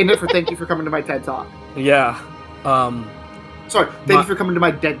have to end it for thank you for coming to my TED Talk. Yeah. Sorry, thank you for coming to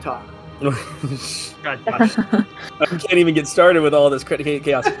my dead talk. God, I can't even get started with all this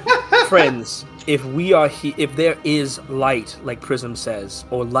chaos. Friends, if there is light, like Prism says,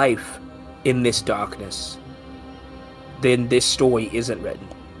 or life in this darkness, then this story isn't written.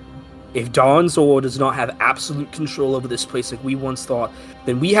 If Dawn's Or does not have absolute control over this place like we once thought,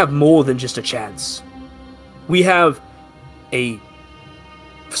 then we have more than just a chance. We have a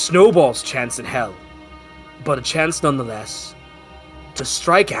snowball's chance in hell, but a chance nonetheless to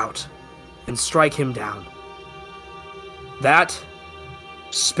strike out and strike him down. That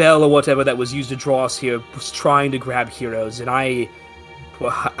spell or whatever that was used to draw us here was trying to grab heroes, and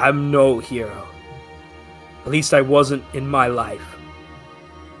I'm no hero. At least I wasn't in my life.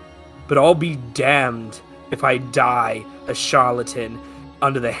 But I'll be damned if I die a charlatan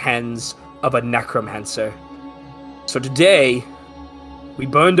under the hands of a necromancer. So today, we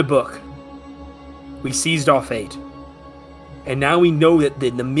burned a book. We seized our fate. And now we know that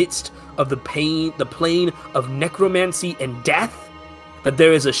in the midst of the plane of necromancy and death, that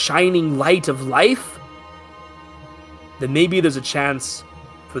there is a shining light of life, then maybe there's a chance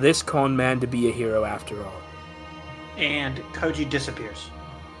for this con man to be a hero after all. And Koji disappears.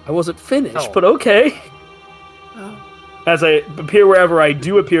 I wasn't finished, but okay. As I appear wherever I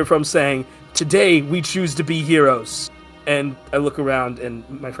do appear from, saying, today we choose to be heroes. And I look around and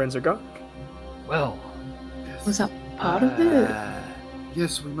my friends are gone. Well, Was that part of it?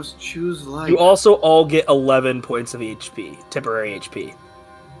 Yes, we must choose life. You also all get 11 points of HP, temporary HP.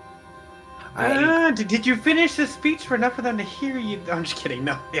 Did you finish the speech for enough for them to hear you? I'm just kidding.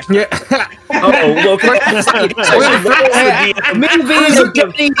 No. Yeah. Well,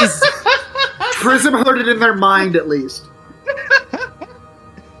 Prism heard it in their mind, at least.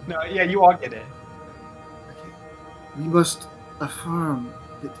 No, yeah, you all get it. We must affirm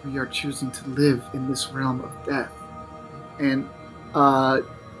that we are choosing to live in this realm of death. And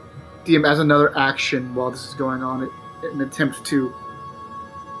DM, as another action while this is going on, in an attempt to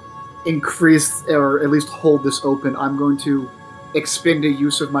increase or at least hold this open, I'm going to expend a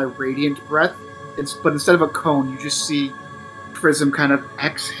use of my Radiant Breath. But instead of a cone, you just see Prism kind of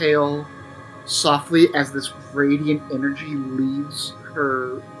exhale softly as this radiant energy leaves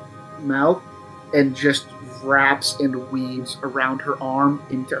her mouth and just wraps and weaves around her arm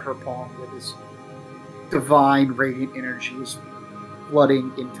into her palm, where this divine radiant energy is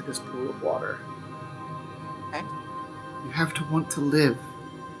flooding into this pool of water. Okay. You have to want to live.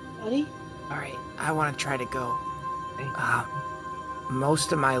 Buddy? Alright, I want to try to go.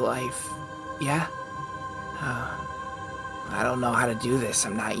 Most of my life, yeah? I don't know how to do this.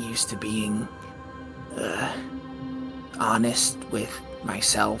 I'm not used to being honest with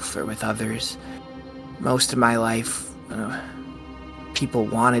myself or with others. Most of my life, people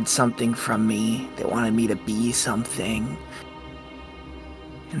wanted something from me. They wanted me to be something.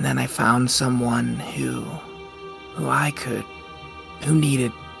 And then I found someone who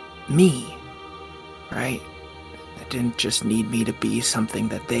needed me, right? They didn't just need me to be something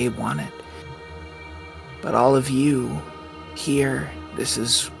that they wanted. But all of you here, this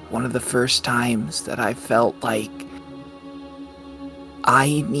is one of the first times that I felt like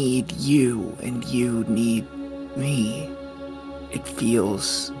I need you and you need me. It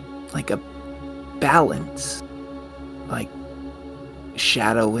feels like a balance, like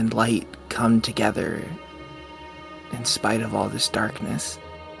shadow and light come together in spite of all this darkness.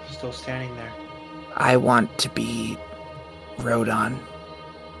 Still standing there. I want to be Rodon.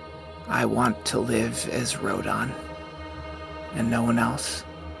 I want to live as Rodon and no one else.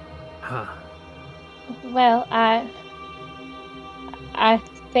 Huh. Well, I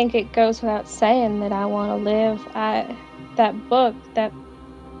think it goes without saying that I want to live. That book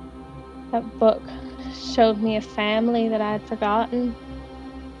showed me a family that I'd forgotten.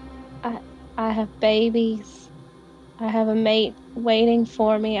 I have babies. I have a mate waiting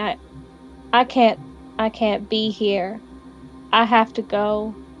for me. I can't be here. I have to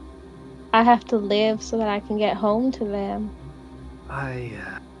go. I have to live so that I can get home to them. I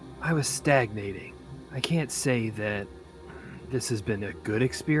was stagnating. I can't say that this has been a good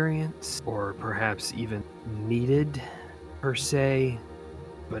experience, or perhaps even needed, per se,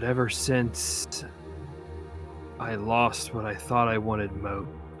 but ever since I lost what I thought I wanted most,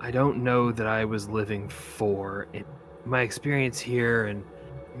 I don't know that I was living for it. My experience here and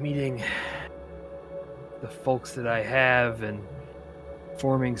meeting the folks that I have and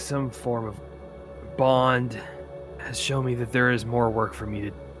forming some form of bond has shown me that there is more work for me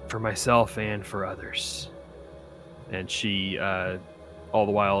to, for myself and for others. And she, all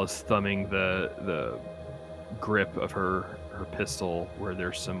the while, is thumbing the grip of her pistol where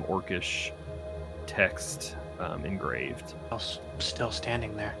there's some orcish text engraved. Still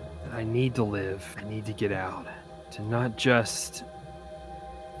standing there. I need to live. I need to get out. To not just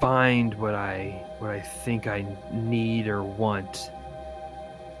find what I think I need or want,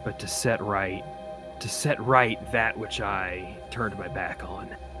 but to set right that which I turned my back on.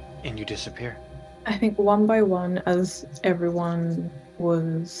 And you disappear. I think one by one, as everyone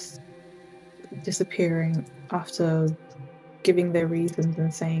was disappearing after giving their reasons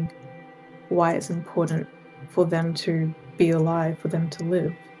and saying why it's important for them to be alive, for them to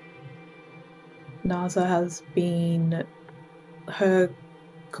live, Naza has been, her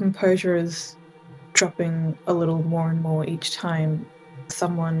composure is dropping a little more and more each time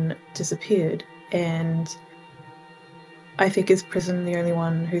someone disappeared. And I think, is Prism the only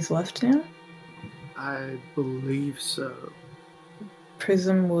one who's left now? I believe so.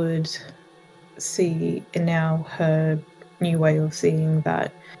 Prism would see, in now her new way of seeing,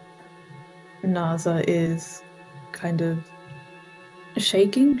 that Naza is kind of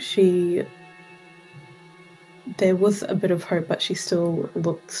shaking. There was a bit of hope, but she still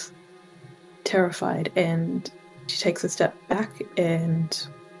looks terrified, and she takes a step back and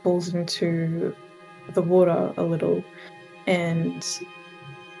falls into the water a little, and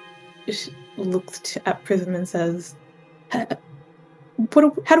she looks at Prism and says, how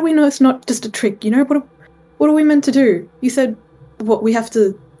do we know it's not just a trick? You know, what are we meant to do? You said, what, we have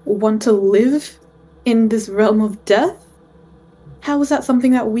to want to live in this realm of death? How is that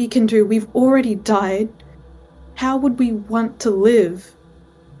something that we can do? We've already died. How would we want to live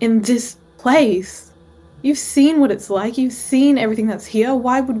in this place? You've seen what it's like. You've seen everything that's here.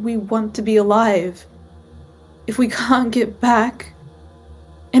 Why would we want to be alive if we can't get back?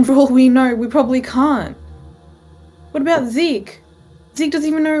 And for all we know, we probably can't. What about Zeke? Zeke doesn't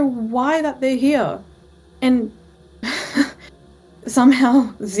even know why that they're here. And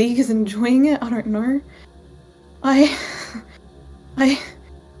somehow Zeke is enjoying it. I don't know. I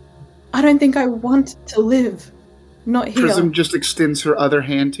don't think I want to live. Not here. Prism just extends her other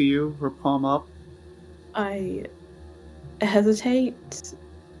hand to you, her palm up. I hesitate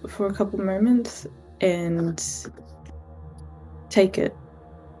for a couple moments and take it.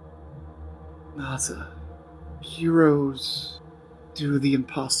 Naza, heroes do the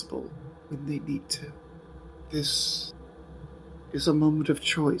impossible when they need to. This is a moment of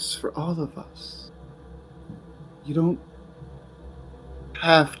choice for all of us. You don't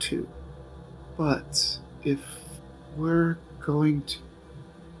have to, but if we're going to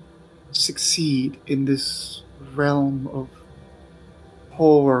succeed in this realm of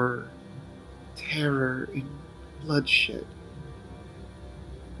horror, terror, and bloodshed,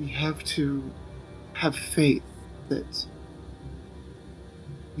 we have to have faith that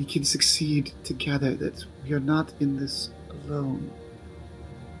we can succeed together, that we are not in this alone.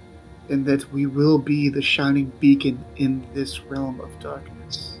 and that we will be the shining beacon in this realm of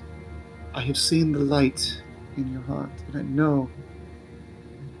darkness. I have seen the light in your heart, and I know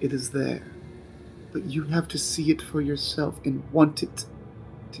it is there. But you have to see it for yourself and want it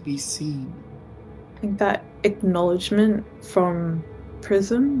to be seen. I think that acknowledgement from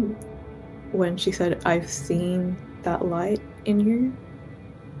Prism, when she said, "I've seen that light in you,"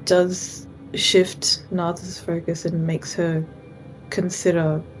 does shift Naza's focus and makes her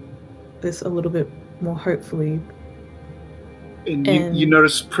consider this a little bit more hopefully. And you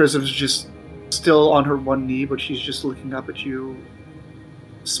notice Prism's just still on her one knee, but she's just looking up at you,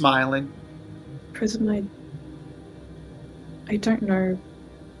 smiling. Prism, I don't know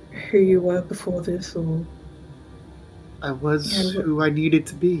who you were before this, or... I was who I needed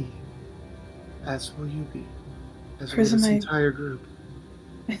to be. As will you be. As will this entire group.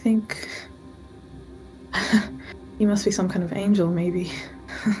 I think... you must be some kind of angel, maybe.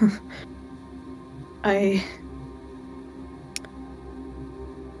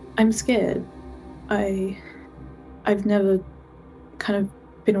 I'm scared. I've never kind of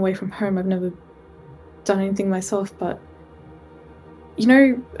been away from home. I've never done anything myself, but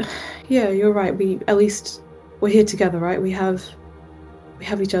yeah, you're right. We're here together, right? We have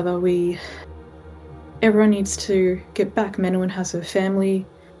each other. Everyone needs to get back. Menuhin has her family.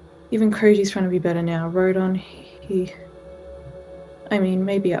 Even Koji's trying to be better now. Rodon,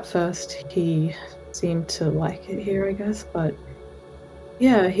 maybe at first he seemed to like it here, I guess, but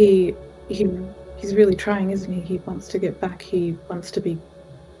yeah, he's really trying, isn't he? He wants to get back. He wants to be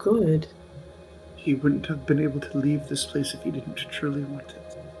good. He wouldn't have been able to leave this place if he didn't truly want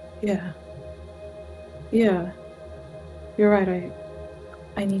it. Yeah. Yeah. You're right.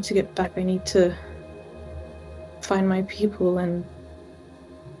 I need to get back. I need to find my people, and,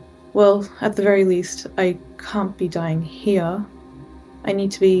 well, at the very least, I can't be dying here. I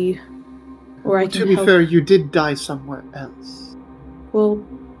need to be where I can help. To be fair, you did die somewhere else. Well,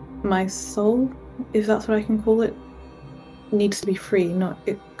 my soul, if that's what I can call it, needs to be free.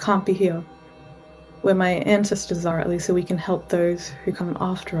 It can't be here. Where my ancestors are, at least, so we can help those who come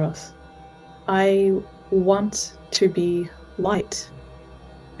after us. I want to be light.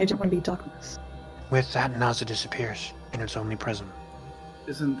 I don't want to be darkness. With that, Naza disappears, and it's only Prism.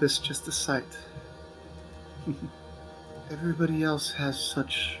 Isn't this just a sight? Everybody else has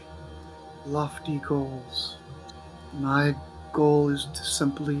such lofty goals. My goal is to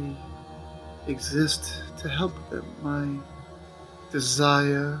simply exist to help them. My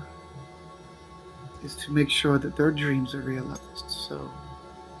desire is to make sure that their dreams are realized. So,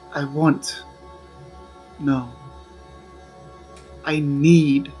 I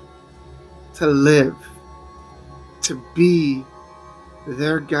need to live, to be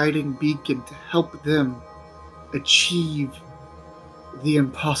their guiding beacon, to help them achieve the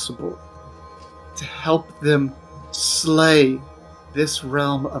impossible, to help them slay this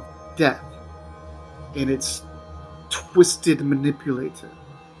realm of death and its twisted manipulator.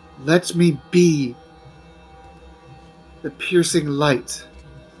 Let me be the piercing light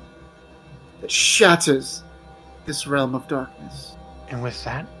that shatters this realm of darkness. And with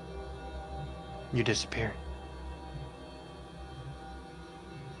that, you disappear.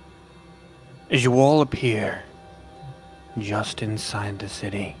 As you all appear just inside the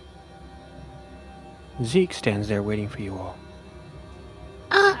city, Zeke stands there waiting for you all.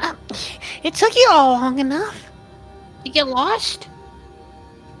 It took you all long enough. You get lost?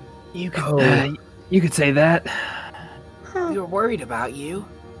 You could say that. We were worried about you.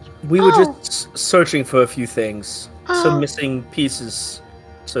 We were just searching for a few things. Some missing pieces,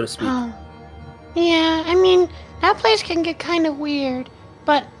 so to speak. Yeah, that place can get kind of weird.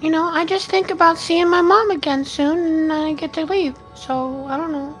 But, I just think about seeing my mom again soon, and I get to leave. So, I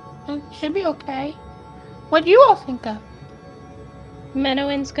don't know. It should be okay. What do you all think of?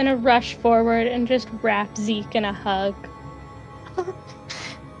 Menuhin's gonna rush forward and just wrap Zeke in a hug.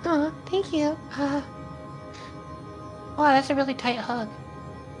 Oh, thank you. Wow, that's a really tight hug.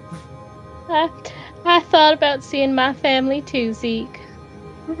 I thought about seeing my family too, Zeke.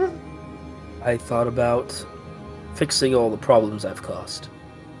 I thought about fixing all the problems I've caused.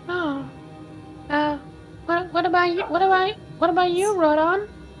 Oh. What about you? What about you, Rodon?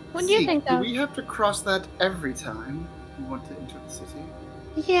 What do you think do of? we have to cross that every time we want to enter the city?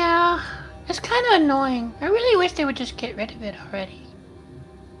 Yeah, it's kind of annoying. I really wish they would just get rid of it already.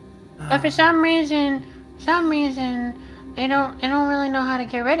 But for some reason, they don't really know how to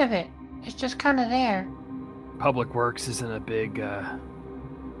get rid of it. It's just kind of there. Public Works isn't a big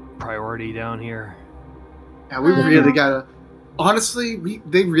priority down here. Yeah, we really gotta. Honestly,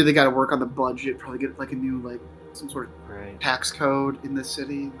 they really gotta work on the budget. Probably get like a new some sort of tax code in the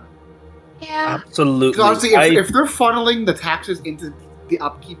city. Yeah. Absolutely. 'Cause honestly, if they're funneling the taxes into the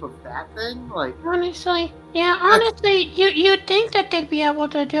upkeep of that thing, like Honestly, you'd think that they'd be able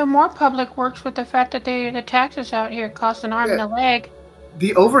to do more public works with the fact that the taxes out here cost an arm and a leg.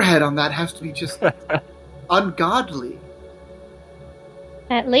 the overhead on that has to be just ungodly.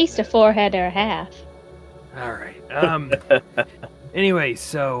 At least a forehead or a half. All right. Anyway,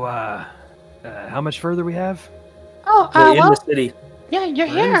 so how much further we have? Oh, We're in well, the city. yeah, you're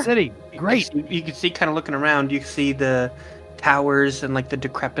We're in the here. city. Great. You can see, kind of looking around, you can see the towers and like the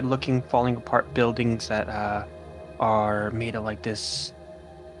decrepit looking, falling apart buildings that are made of like this,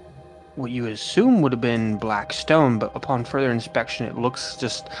 what you assume would have been black stone, but upon further inspection, it looks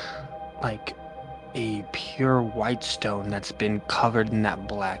just like a pure white stone that's been covered in that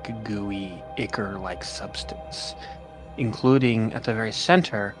black, gooey, ichor-like substance, including at the very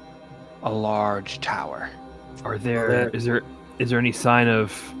center, a large tower. Is there any sign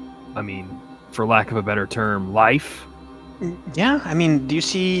of, I mean, for lack of a better term, life? Yeah, I mean, do you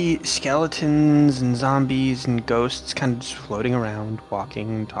see skeletons and zombies and ghosts kind of just floating around,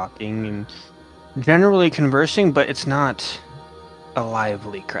 walking, talking, and generally conversing, but it's not a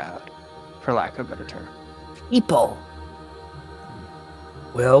lively crowd, for lack of a better term. People.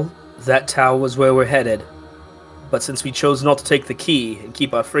 Well, that tower was where we're headed. But since we chose not to take the key and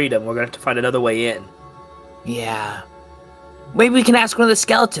keep our freedom, we're going to have to find another way in. Yeah. Maybe we can ask one of the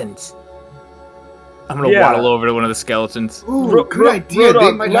skeletons. I'm gonna waddle over to one of the skeletons. Ooh, good idea. They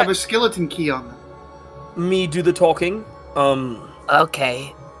Rodon, might have a skeleton key on them. Me do the talking.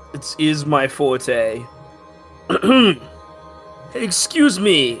 Okay. It is my forte. Excuse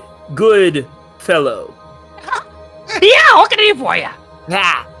me, good fellow. Yeah, what can I do for you?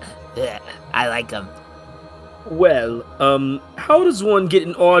 Ah, I like them. Well, how does one get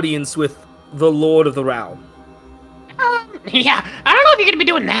an audience with the Lord of the Realm? Yeah, I don't know if you're gonna be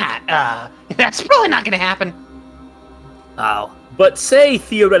doing that. That's probably not gonna happen. Oh. But say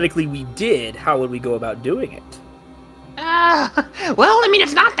theoretically we did, how would we go about doing it? Well, I mean,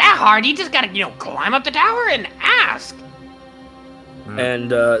 it's not that hard. You just gotta, climb up the tower and ask.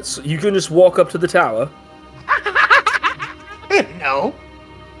 And so you can just walk up to the tower. No.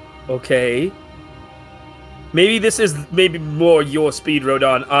 Okay. Maybe this is more your speed,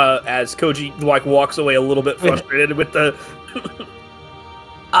 Rodon, as Koji walks away a little bit frustrated with the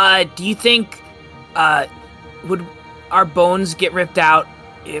Do you think would our bones get ripped out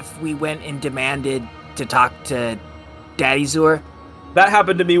if we went and demanded to talk to Daddy Zur? That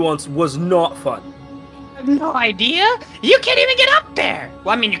happened to me once, was not fun. I have no idea. You can't even get up there.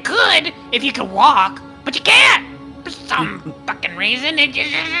 Well, I mean, you could if you could walk, but you can't. For some fucking reason, you're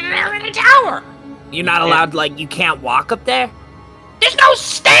in a tower. You're not allowed, you can't walk up there? There's no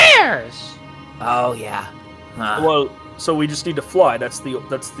stairs. Oh, yeah. Well, so we just need to fly. That's the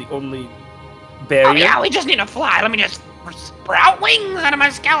only barrier. Oh, yeah, we just need to fly. Let me just sprout wings out of my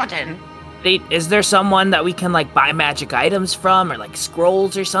skeleton. Is there someone that we can, buy magic items from, or,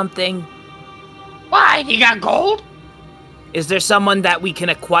 scrolls or something? Why? You got gold? Is there someone that we can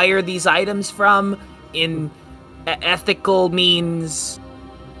acquire these items from in ethical means?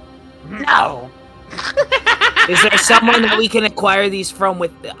 No. Is there someone that we can acquire these from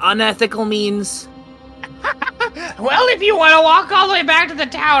with unethical means? Well, if you want to walk all the way back to the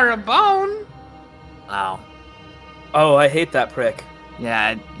Tower of Bone. Oh. Oh, I hate that prick.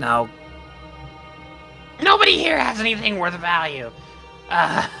 Yeah, no. Nobody here has anything worth value.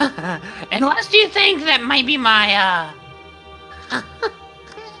 Unless you think that maybe my,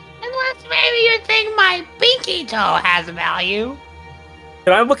 unless maybe you think my pinky toe has value.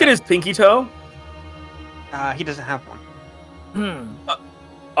 Can I look at his pinky toe? He doesn't have one.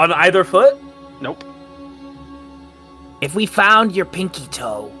 On either foot? Nope. If we found your pinky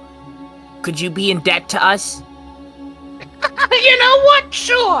toe, could you be in debt to us? You know what?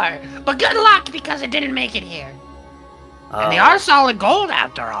 Sure. But good luck because it didn't make it here. And they are solid gold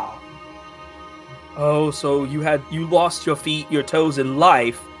after all. Oh, so you lost your toes in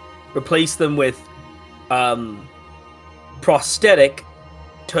life, replaced them with prosthetic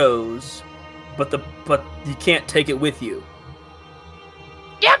toes, but you can't take it with you.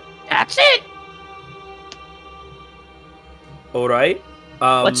 Yep, that's it. All right.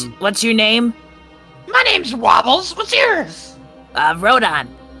 What's your name? My name's Wobbles. What's yours? Rodon.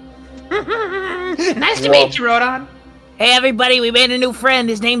 Nice to meet you, Rodon. Hey, everybody, we made a new friend.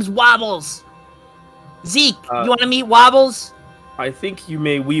 His name's Wobbles. Zeke, you want to meet Wobbles? I think you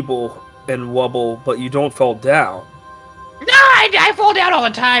may weeble and wobble, but you don't fall down. No, I fall down all the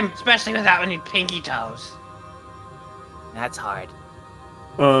time, especially without any pinky toes. That's hard.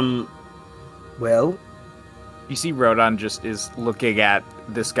 Well, You see Rodon just is looking at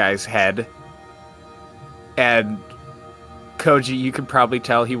this guy's head. And Koji, you can probably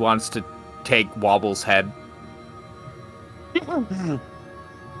tell he wants to take Wobble's head.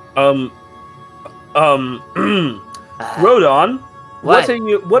 Rodon, What?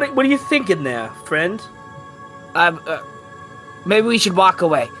 what are you thinking there, friend? Maybe we should walk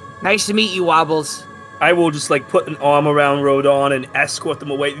away. Nice to meet you, Wobbles. I will just put an arm around Rodon and escort them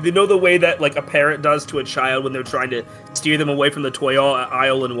away. You know the way that a parent does to a child when they're trying to steer them away from the toy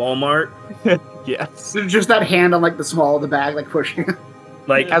aisle in Walmart? Yes. Just that hand on the small of the bag, pushing.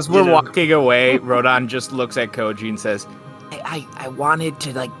 As we're walking away, Rodon just looks at Koji and says, I wanted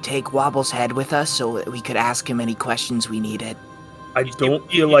to take Wobble's head with us so that we could ask him any questions we needed. I don't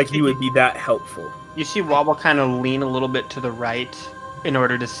feel like he would be that helpful. You see Wobble kind of lean a little bit to the right in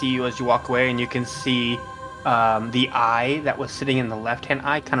order to see you as you walk away, and you can see the eye that was sitting in the left-hand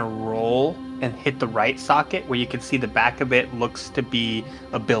eye kind of roll and hit the right socket, where you can see the back of it looks to be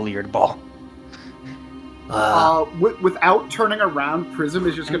a billiard ball. Without turning around, Prism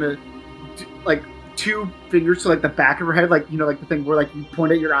is just gonna two fingers to the back of her head, the thing where you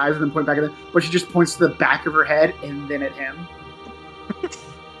point at your eyes and then point back at it, but she just points to the back of her head and then at him.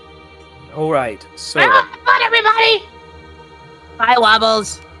 All right, so Bye, everybody. Bye,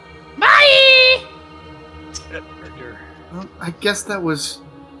 Wobbles. Bye. Well, I guess that was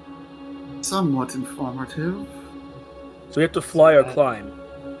somewhat informative. so we have to fly or climb.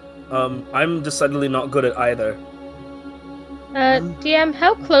 I'm decidedly not good at either. DM,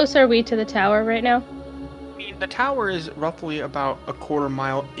 how close are we to the tower right now? I mean, the tower is roughly about a quarter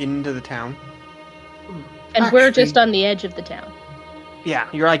mile into the town. And we're just on the edge of the town. Yeah,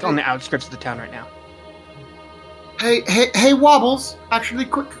 you're on the outskirts of the town right now. Hey, Wobbles. Actually,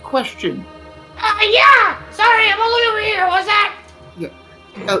 quick question. Yeah. Sorry, I'm only over here. What's that? Yeah.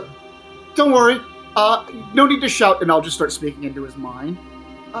 Don't worry. No need to shout, and I'll just start speaking into his mind.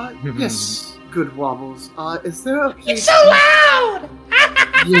 Yes, good Wobbles. Is there a place... It's so loud.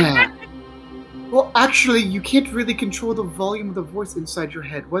 Yeah. Well, actually, you can't really control the volume of the voice inside your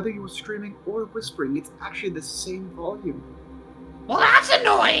head. Whether you were screaming or whispering, it's actually the same volume. Well, that's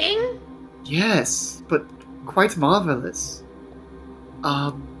annoying. Yes, but quite marvelous.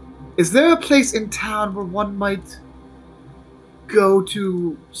 Is there a place in town where one might go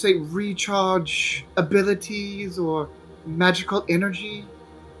to, say, recharge abilities or magical energy?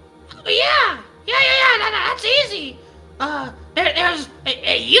 Oh, yeah. That's easy.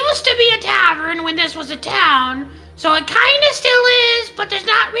 It used to be a tavern when this was a town, so it kind of still is, but there's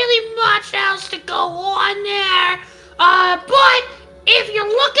not really much else to go on there. But if you're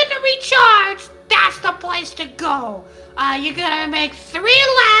looking to recharge, that's the place to go. You're gonna make 3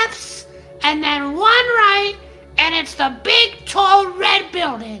 lefts and then 1 right, and it's the big, tall, red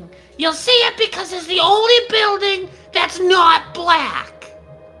building. You'll see it because it's the only building that's not black.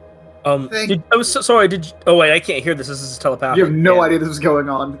 I'm so sorry. Oh wait, I can't hear this. This is telepathic. You have no idea this is going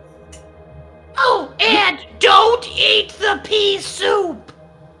on. Oh, and don't eat the pea soup.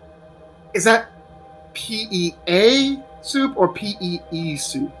 Is that PEA soup or PEE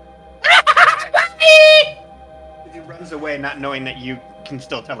soup? He runs away, not knowing that you can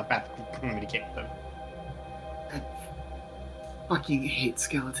still telepathically communicate with them. I fucking hate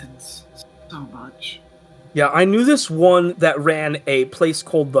skeletons so much. Yeah, I knew this one that ran a place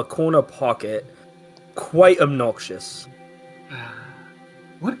called the Corner Pocket. Quite obnoxious.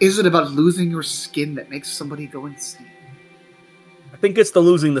 What is it about losing your skin that makes somebody go insane? I think it's the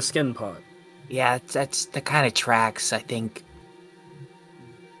losing the skin part. Yeah, that's the kind of tracks, I think.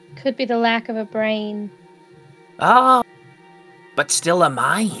 Could be the lack of a brain. Oh, but still a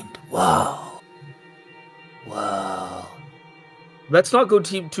mind. Whoa. Let's not go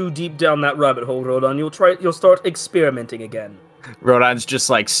too deep down that rabbit hole, Rodon. You'll start experimenting again. Rodon's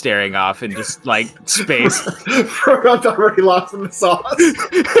just staring off in just space. Rodon's already lost in the sauce.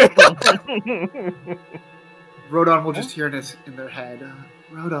 Rodon will just hear it in their head.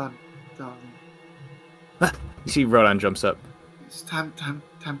 Rodon, darling. You see Rodon jumps up. It's time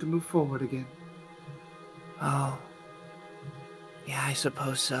to move forward again. Oh. Yeah, I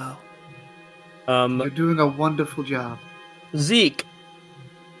suppose so. You're doing a wonderful job. Zeke,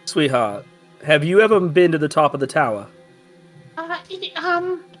 sweetheart, have you ever been to the top of the tower?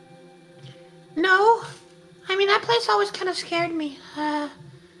 No. I mean, that place always kind of scared me.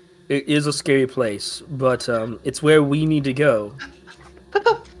 It is a scary place, but it's where we need to go.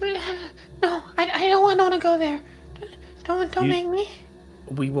 No, I don't want to go there. Don't make me.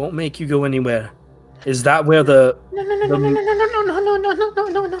 We won't make you go anywhere. Is that where the... No, I don't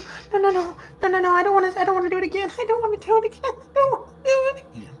want to do it again. I don't want to do it again. No.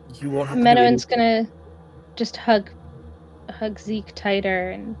 You won't have Menowin's gonna just hug Zeke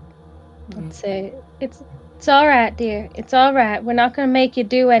tighter and say, "It's all right, dear. It's all right. We're not gonna make you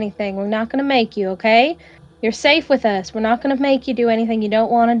do anything. We're not gonna make you, okay? You're safe with us. We're not gonna make you do anything you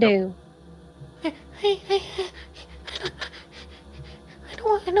don't want to do." I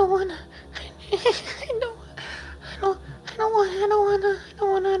don't wanna.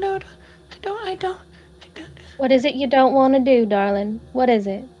 What is it you don't want to do, darling? What is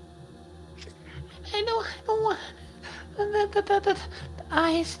it? I don't want the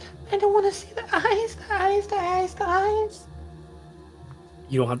eyes. I don't want to see the eyes.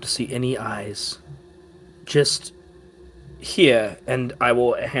 You don't have to see any eyes. Just here, and I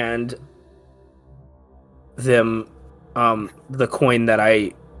will hand them the coin that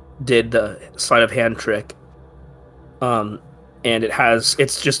I did the sleight of hand trick. And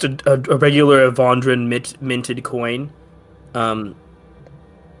it's just a regular Avondran minted coin.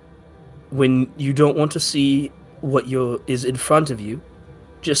 When you don't want to see what is in front of you,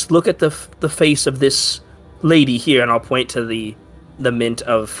 just look at the face of this lady here, and I'll point to the mint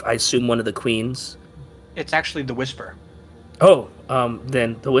of, I assume, one of the queens. It's actually the Whisper. Oh,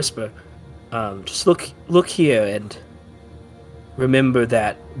 then the Whisper. Just look here and remember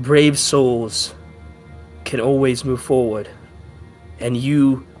that brave souls can always move forward, and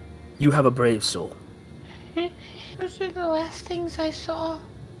you have a brave soul. Those are the last things I saw.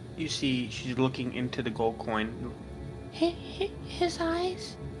 You see, she's looking into the gold coin. His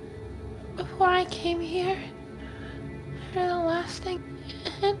eyes before I came here are the last thing.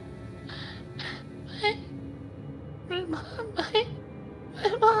 My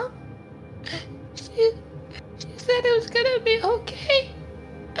mom, she said it was gonna be okay,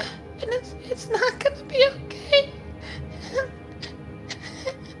 and it's not gonna be okay.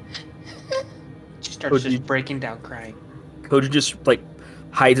 She starts just breaking down crying. Koji just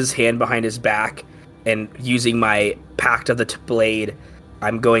hides his hand behind his back, and using my Pact of the Blade,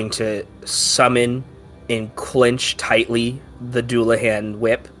 I'm going to summon and clench tightly the Doulahan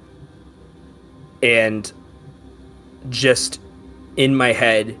whip, and just in my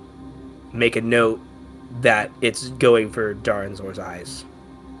head make a note that it's going for Daranzor's eyes.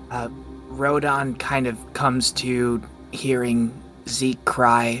 Rodon kind of comes to hearing Zeke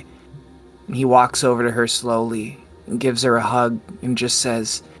cry. He walks over to her slowly and gives her a hug and just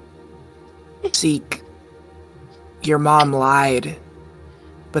says, "Zeke, your mom lied,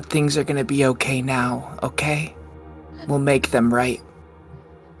 but things are gonna be okay now, okay? We'll make them right."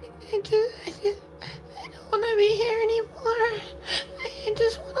 I don't want to be here anymore. I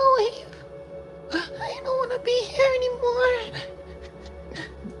just want to leave. I don't want to be here anymore.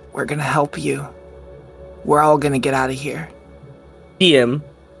 We're gonna help you. We're all gonna get out of here. DM,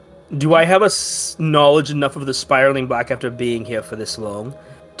 do I have knowledge enough of the Spiraling Black after being here for this long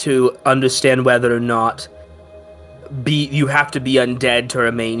to understand whether or not you have to be undead to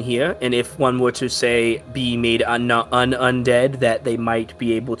remain here? And if one were to, say, be made undead, that they might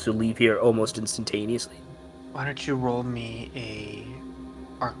be able to leave here almost instantaneously? Why don't you roll me a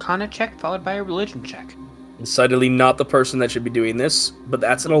Arcana check followed by a Religion check? Decidedly not the person that should be doing this, but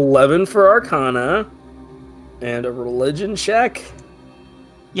that's an 11 for Arcana. And a Religion check?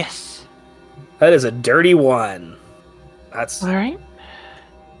 Yes. That is a dirty 1. That's... Alright.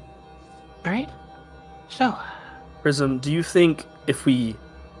 So... Prism, do you think if we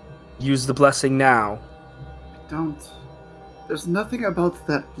use the blessing now... There's nothing about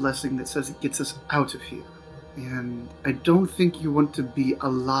that blessing that says it gets us out of here. And I don't think you want to be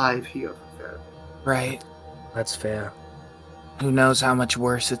alive here. Right. That's fair. Who knows how much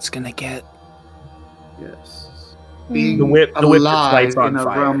worse it's gonna get. Yes. Being the whip alive on in a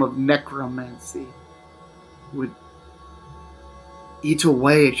fire. realm of necromancy would eat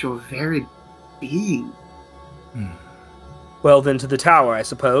away at your very being. Well, then to the tower, I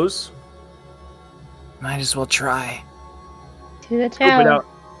suppose. Might as well try. To the tower.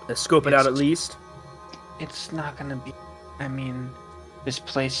 Scope it out at least. It's not gonna be... I mean, this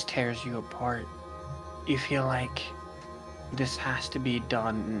place tears you apart. You feel like this has to be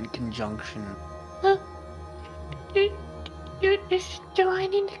done in conjunction. Do I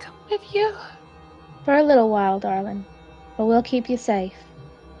need to come with you? For a little while, darling. But we'll keep you safe.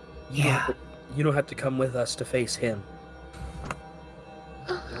 Yeah. You don't have to come with us to face him.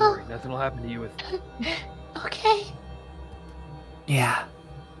 Don't worry, nothing will happen to you with... Okay. Yeah.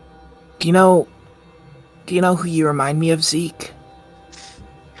 Do you know who you remind me of, Zeke?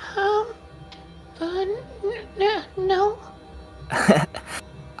 No.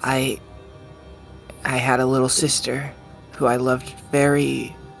 I had a little sister who I loved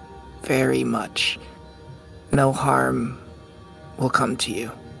very, very much. No harm will come to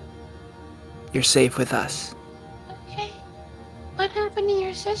you. you're safe with us. Okay. What happened to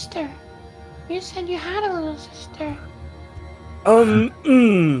your sister? You said you had a little sister.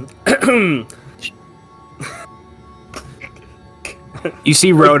 You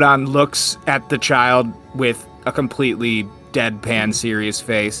see Rodon looks at the child with a completely deadpan serious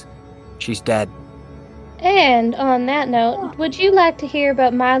face. She's dead. And on that note, would you like to hear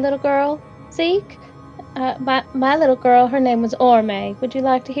about my little girl, Zeke? My little girl, her name was Orme. Would you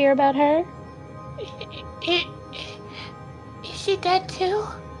like to hear about her? Is she dead too?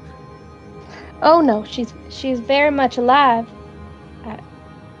 Oh no, she's very much alive.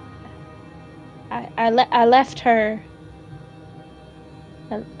 I left her.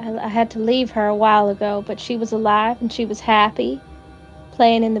 I had to leave her a while ago, but she was alive and she was happy,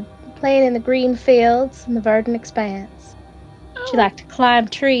 playing in the green fields and the verdant expanse. She liked to climb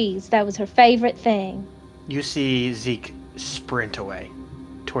trees. That was her favorite thing. You see Zeke sprint away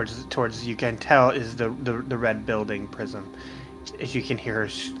towards you can tell is the red building Prism. As you can hear her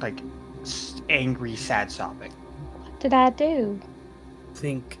like angry, sad sobbing. What did I do?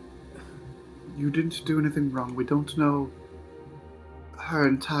 Think You didn't do anything wrong. We don't know her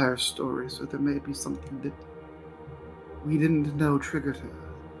entire story, so there may be something that we didn't know triggered her.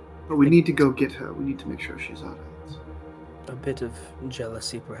 But we need to go get her. We need to make sure she's alright. a bit of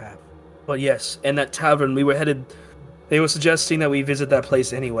jealousy, perhaps. But yes, and that tavern, we were headed... They were suggesting that we visit that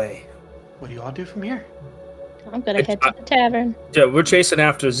place anyway. What do you all do from here? I'm gonna head to the tavern. Yeah, we're chasing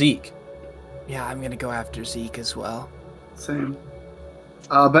after Zeke. Yeah, I'm gonna go after Zeke as well. Same.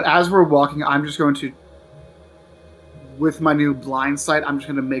 But as we're walking, I'm just going to, with my new blind sight, I'm just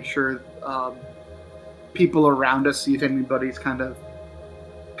going to make sure people around us, see if anybody's kind of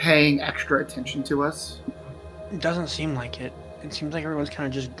paying extra attention to us. It doesn't seem like it. It seems like everyone's kind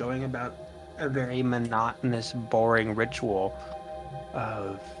of just going about a very monotonous, boring ritual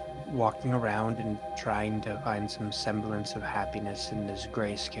of walking around and trying to find some semblance of happiness in this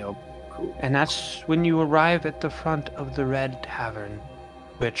grayscale. Cool. And that's when you arrive at the front of the Red Tavern,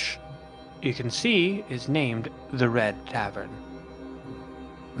 which you can see is named the Red Tavern.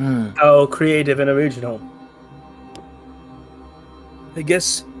 How creative and original. I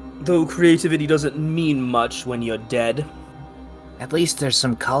guess, though creativity doesn't mean much when you're dead. At least there's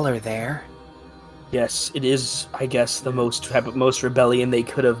some color there. Yes, it is, I guess, the most rebellion they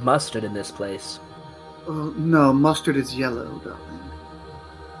could have mustered in this place. No, mustard is yellow, darling.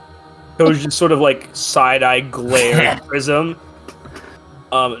 It was just sort of like side-eye glare at Prism.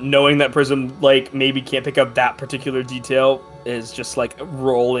 Knowing that Prism, like, maybe can't pick up that particular detail is just, like,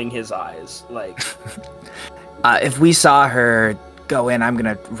 rolling his eyes. Like, if we saw her go in, I'm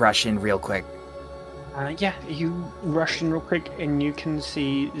gonna rush in real quick. Yeah, you rush in real quick and you can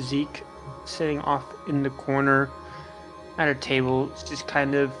see Zeke sitting off in the corner at a table, just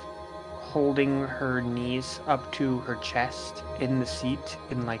kind of holding her knees up to her chest in the seat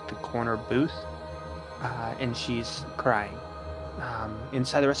in like the corner booth, and she's crying.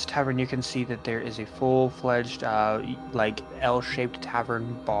 Inside the rest of the tavern, you can see that there is a full-fledged, like L-shaped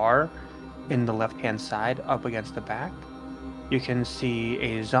tavern bar in the left-hand side, up against the back. You can see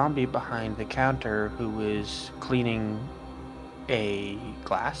a zombie behind the counter who is cleaning a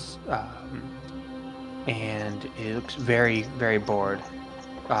glass, and it looks very, very bored.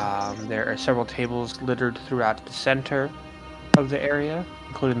 There are several tables littered throughout the center of the area,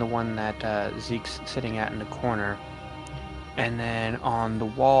 including the one that Zeke's sitting at in the corner. And then on the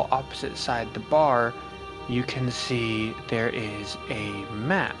wall opposite side the bar, you can see there is a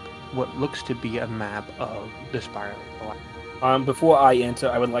map, what looks to be a map of the Spiral of Light. before I enter,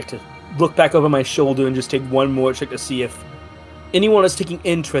 I would like to look back over my shoulder and just take one more check to see if anyone is taking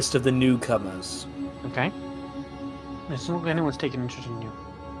interest of the newcomers. Okay. It doesn't look like anyone's taking interest in you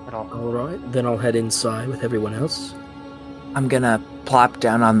at all. Alright, then I'll head inside with everyone else. I'm gonna plop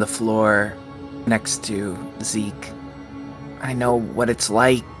down on the floor next to Zeke. I know what it's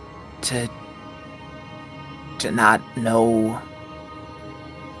like to not know,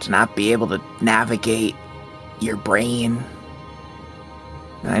 to not be able to navigate your brain.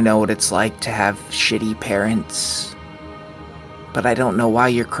 And I know what it's like to have shitty parents. But I don't know why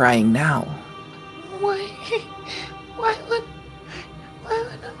you're crying now. Why would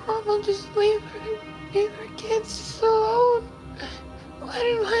a mama just leave her kids alone? Why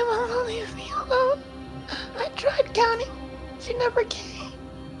did my mama leave me alone? I tried counting. She never came.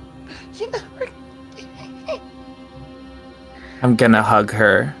 I'm gonna hug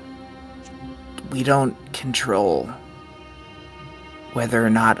her. We don't control whether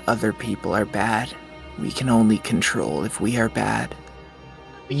or not other people are bad. We can only control if we are bad.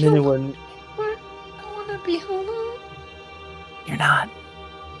 Anyone... I want to be alone. You're not.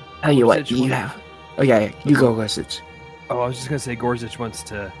 Tell you what, Gorsuch you wants- have. Oh yeah, you go, Gorsuch. Oh, I was just gonna say Gorsuch wants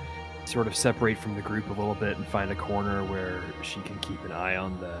to sort of separate from the group a little bit and find a corner where she can keep an eye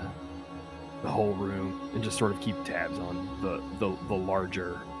on the whole room and just sort of keep tabs on the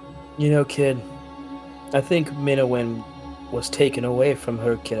larger. You know, kid, I think Minowin was taken away from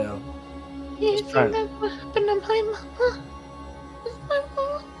her, kiddo. You Just think trying- that's what happened to my mama? Is my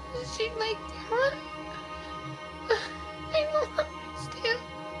mama? Is she like that? I don't understand.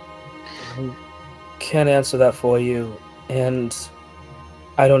 I can't answer that for you, and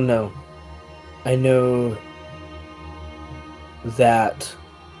I don't know. I know that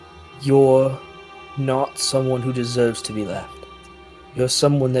you're not someone who deserves to be left. You're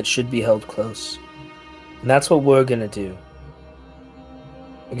someone that should be held close. And that's what we're gonna do.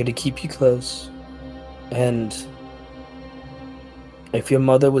 We're gonna keep you close, and if your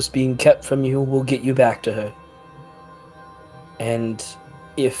mother was being kept from you, we'll get you back to her. And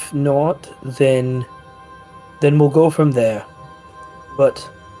if not, then we'll go from there. But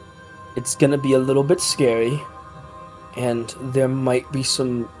it's gonna be a little bit scary, and there might be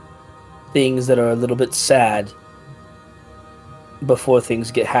some things that are a little bit sad before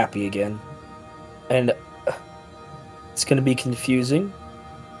things get happy again. And it's gonna be confusing,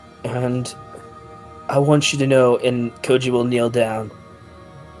 and I want you to know, and Koji will kneel down,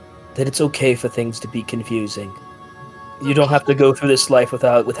 that it's okay for things to be confusing. You don't have to go through this life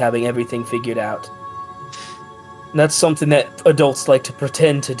with having everything figured out. And that's something that adults like to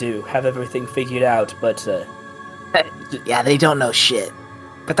pretend to do, have everything figured out, but Yeah, they don't know shit.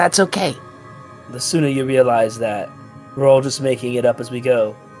 But that's okay. the sooner you realize that we're all just making it up as we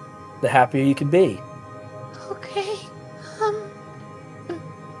go, the happier you can be. Okay.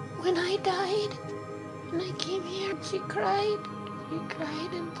 When I died, when I came here, she cried. She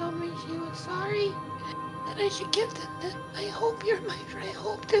cried and told me she was sorry. That I should give them this. I hope you're my friend. I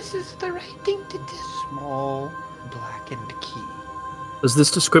hope this is the right thing to do. Small blackened key. Does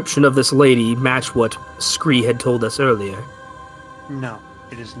this description of this lady match what Scree had told us earlier? No,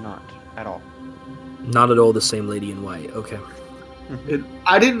 it is not at all. Not at all the same lady in white. Okay.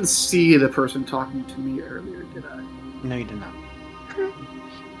 I didn't see the person talking to me earlier, did I? No, you did not.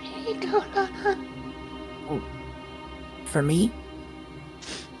 Here you go, Donna. For me?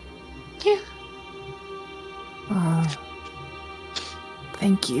 Yeah. Oh,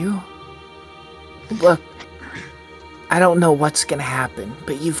 thank you. Look, I don't know what's gonna happen,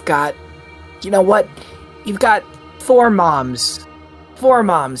 but you've got, you know what? You've got four moms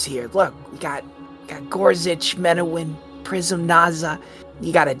here. Look, we got Gorsuch, Menowin, Prism, Naza.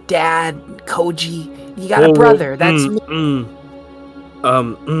 You got a dad, Koji. You got a brother. That's me.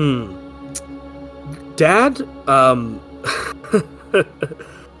 Dad,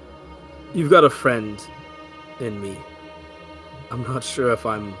 you've got a friend in me. I'm not sure if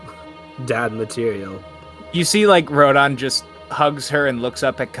I'm dad material. You see, like, Rodon just hugs her and looks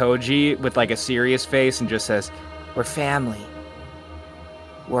up at Koji with, like, a serious face and just says, We're family.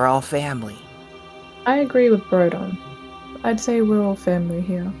 We're all family. I agree with Brodon. I'd say we're all family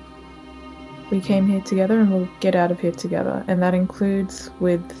here. We came here together and we'll get out of here together, and that includes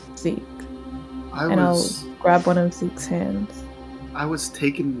with Zeke. I'll grab one of Zeke's hands. I was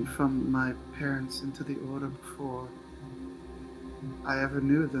taken from my parents into the Order before I ever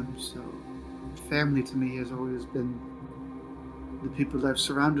knew them, so family to me has always been the people I've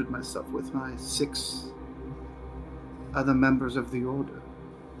surrounded myself with, my 6 other members of the Order.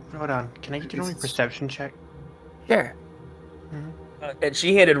 Hold on, can I get you a perception check? Sure. And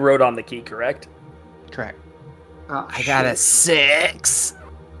she handed Rodon the key, correct? Correct. I got a 6.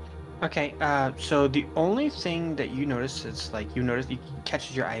 Okay, so the only thing that you notice is, like, you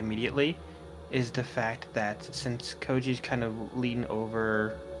catches your eye immediately is the fact that since Koji's kind of leaning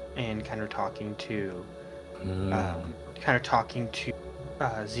over and kind of talking to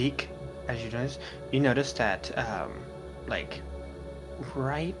Zeke, as you notice that like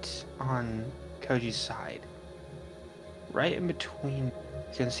right on Koji's side, right in between,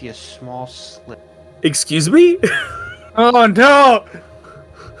 you can see a small slit. Excuse me? oh no!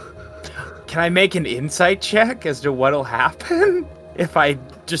 Can I make an insight check as to what'll happen if I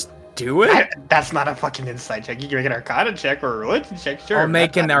just do it? That's not a fucking insight check. You can make an Arcana check or a religion check, sure. I'll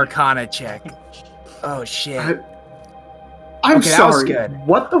make an Arcana check. Oh shit. I'm Okay, that sorry. was good.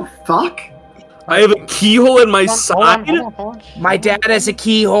 What the fuck? I have a keyhole in my side? Hold on. My dad has a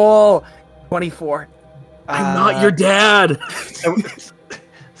keyhole. 24. I'm not your dad.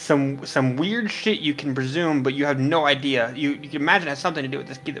 Some weird shit you can presume, but you have no idea. You can imagine it has something to do with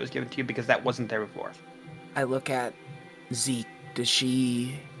this key that was given to you because that wasn't there before. I look at Zeke. Does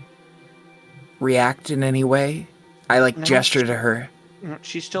she react in any way? I No. gesture to her.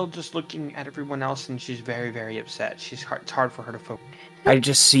 She's still just looking at everyone else, and she's very, very upset. It's hard for her to focus. I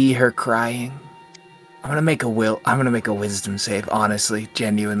just see her crying. I'm gonna make a wisdom save, honestly,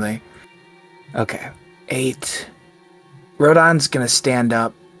 genuinely. Okay. 8. Rodon's gonna stand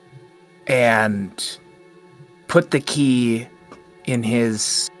up and put the key in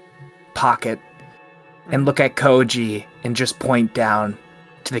his pocket and look at Koji and just point down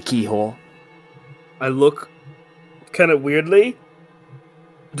to the keyhole. I look kind of weirdly.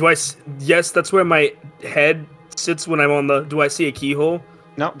 Yes, that's where my head sits when I'm on the... Do I see a keyhole?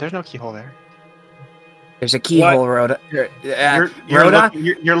 No, there's no keyhole there. There's a keyhole, Rodon.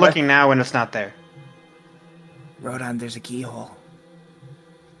 You're looking now and it's not there. Rodon, there's a keyhole.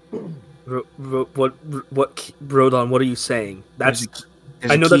 Rodon, what are you saying? There's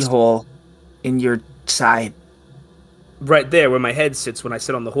a keyhole in your side. Right there where my head sits when I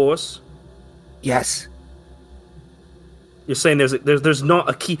sit on the horse? Yes. You're saying there's not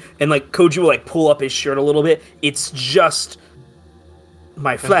a key, and like Koji will like pull up his shirt a little bit. It's just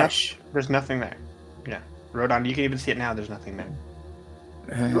my flesh. There's nothing there. Yeah, Rodon, you can even see it now. There's nothing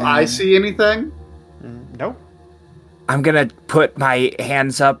there. Do I see anything? Nope. I'm gonna put my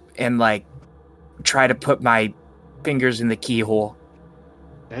hands up and like try to put my fingers in the keyhole.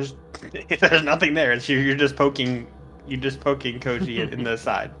 There's nothing there. You're just poking. You're just poking Koji in the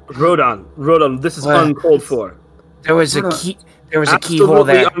side. Rodon, this is uncalled for. There was a key. There was a keyhole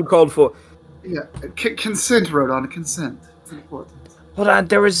there. Uncalled for. Yeah, consent, Rodon. Consent. It's important. Hold on.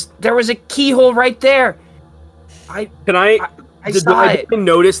 There was a keyhole right there. I saw it. I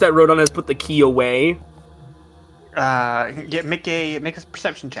notice that Rodon has put the key away. Make a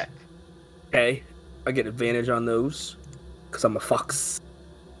perception check. Okay, I get advantage on those because I'm a fox.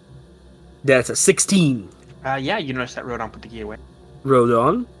 That's a 16. Yeah, you notice that Rodon put the key away.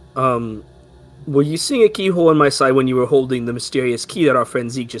 Rodon, were you seeing a keyhole in my side when you were holding the mysterious key that our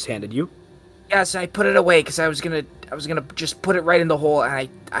friend Zeke just handed you? Yes, I put it away because I was gonna just put it right in the hole, and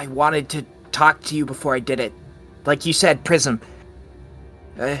I wanted to talk to you before I did it. Like you said, Prism.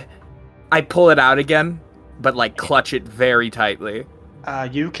 I pull it out again, but like clutch it very tightly.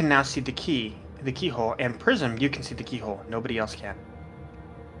 You can now see the keyhole, and Prism, you can see the keyhole. Nobody else can.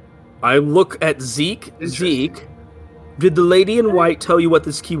 I look at Zeke. Zeke, did the lady in white tell you what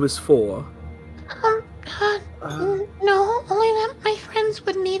this key was for? No, only that my friends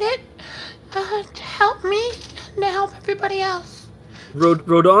would need it to help me and to help everybody else.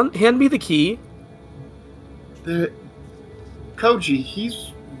 Rodon, hand me the key. Koji,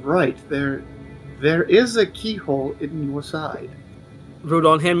 he's right. There is a keyhole in your side.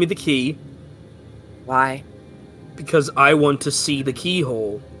 Rodon, hand me the key. Why? Because I want to see the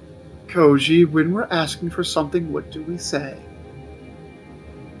keyhole. Koji, when we're asking for something, what do we say?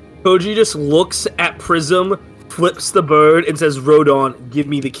 Koji just looks at Prism, flips the bird, and says, Rodon, give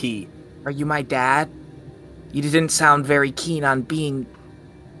me the key. Are you my dad? You didn't sound very keen on being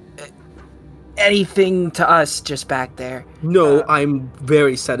anything to us just back there. No, I'm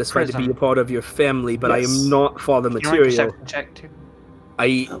very satisfied Prism. to be a part of your family, but Yes. I am not father material. Check too.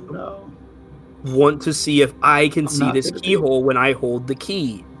 I No. want to see if I can see not this gonna do keyhole when I hold the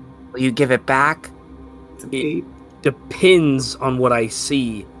key. Will you give it back? It's an 8. Depends on what I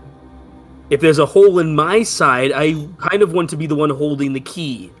see. If there's a hole in my side, I kind of want to be the one holding the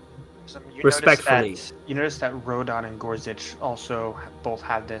key. Respectfully. You notice that Rodon and Gorzic also both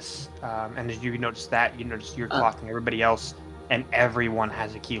have this, and as you notice that, you notice you're clocking everybody else, and everyone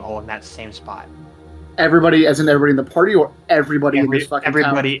has a keyhole in that same spot. Everybody, as in everybody in the party, or everybody in this fucking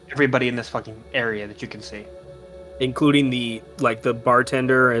town? Everybody in this fucking area that you can see. Including the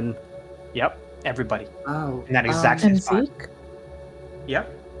bartender and... Yep, everybody. Oh. In that exact same And spot. Zeke?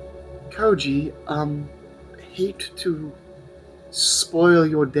 Yep. Koji, hate to spoil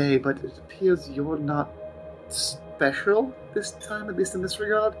your day, but it appears you're not special this time, at least in this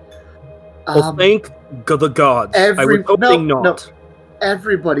regard. Well, thank the gods. I was hoping not. No,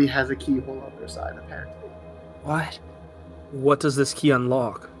 everybody has a keyhole on their side, apparently. What? What does this key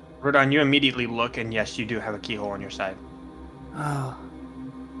unlock? Rodon, you immediately look, and yes, you do have a keyhole on your side. Oh.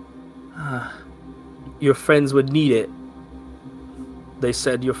 Your friends would need it. They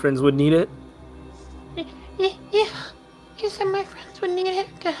said your friends would need it? Yeah. You said my friends would need it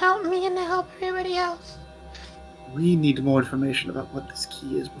to help me and to help everybody else. We need more information about what this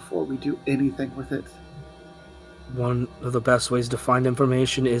key is before we do anything with it. One of the best ways to find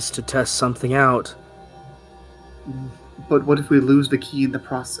information is to test something out. But what if we lose the key in the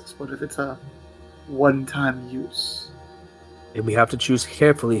process? What if it's a one-time use? And we have to choose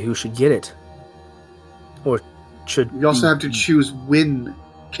carefully who should get it. Or should We also have to choose when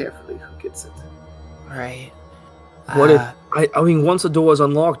carefully who gets it. Right. What if I mean, once the door is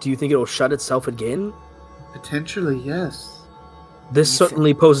unlocked, do you think it'll shut itself again? Potentially, yes. This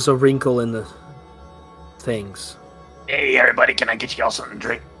certainly poses a wrinkle in the things. Hey, everybody, can I get y'all something to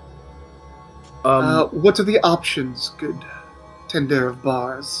drink? What are the options, good tender of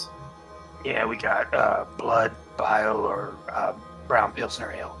bars? Yeah, we got blood, bile, or brown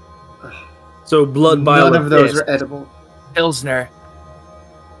Pilsner ale. So blood, bile, None of those piss. are edible. Pilsner.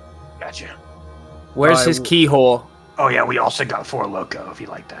 Gotcha. Where's his keyhole? Oh yeah, we also got Four Loko if you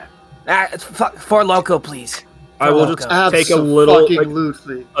like that. Four Loco, please. I will just take a little,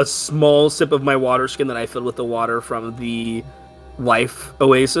 like, a small sip of my water skin that I filled with the water from the life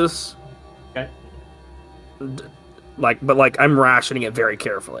oasis. Okay. But I'm rationing it very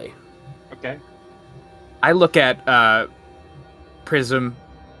carefully. Okay. I look at Prism.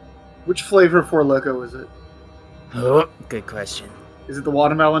 Which flavor of Four Loko is it? Oh, good question. Is it the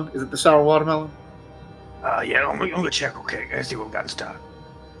watermelon? Is it the sour watermelon? Yeah, I'm gonna check. Okay, I see what we got in stock.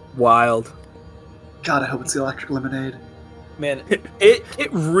 Wild. God, I hope it's the electric lemonade. Man,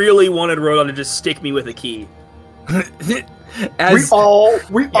 it really wanted Rodon to just stick we all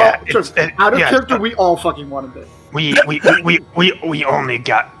out of character. We all fucking wanted it. We only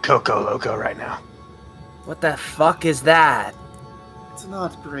got Coco Loco right now. What the fuck is that? It's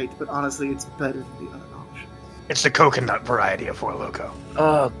not great, but honestly, it's better than the other options. It's the coconut variety of Four Loko.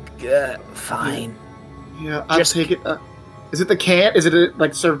 Oh, good. Fine. Yeah, I'll take it. Is it the can? Is it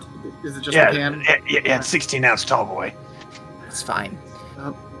like served? Is it just a can? Yeah, 16-ounce tall boy. That's fine.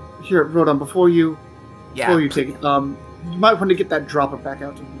 Here, Rodon, before you take it, you might want to get that dropper back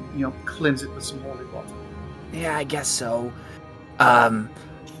out and cleanse it with some holy water. Yeah, I guess so. I'm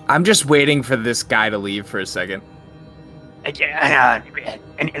just waiting for this guy to leave for a second.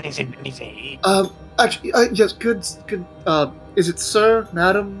 Anything to eat? Actually, yes, good. Is it sir,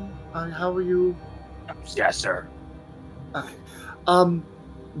 madam? How are you? Yes, sir. Okay.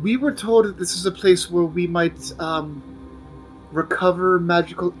 We were told that this is a place where we might recover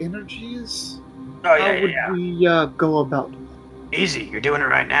magical energies. Oh, How would we go about it? Easy. You're doing it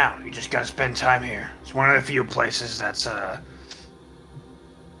right now. You just gotta spend time here. It's one of the few places that's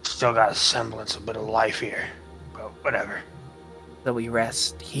still got a semblance, a bit of life here. But whatever. So we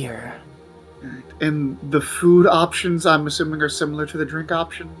rest here. And the food options, I'm assuming, are similar to the drink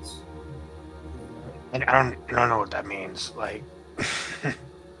options? And I don't know what that means. Like,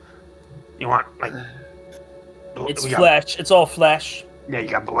 you want, like... It's flesh. It's all flesh. Yeah, you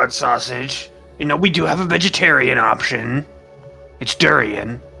got blood sausage. We do have a vegetarian option. It's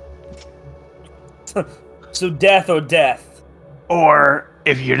durian. So death or death. Or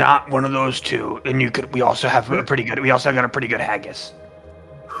if you're not one of those two, then we also got a pretty good haggis.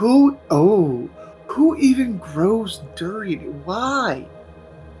 Who even grows durian? Why?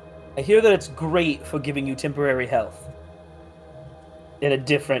 I hear that it's great for giving you temporary health. In a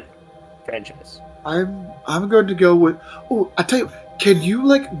different franchise. I'm going to go with... Oh, I tell you, can you,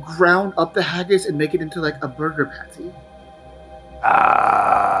 ground up the haggis and make it into, a burger patty?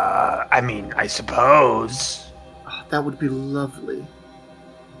 I suppose. Oh, that would be lovely.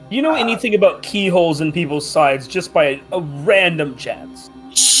 You know anything about keyholes in people's sides just by a random chance?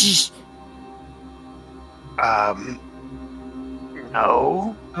 Shh.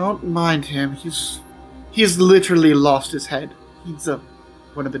 No. Don't mind him. He's literally lost his head. He's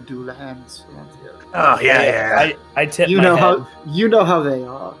one of the doula hands around here. Oh yeah. I tip you my know head. You know how they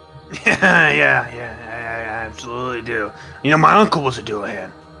are. Yeah, I absolutely do. My uncle was a doula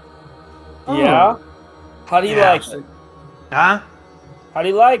hand. Yeah? How do you like it? Huh? How do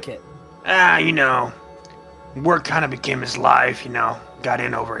you like it? Work kind of became his life, got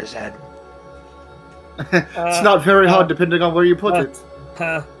in over his head. It's not very hard depending on where you put it.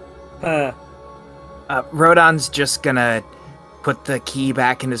 Rodon's just gonna put the key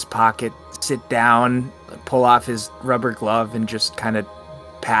back in his pocket, sit down, pull off his rubber glove, and just kind of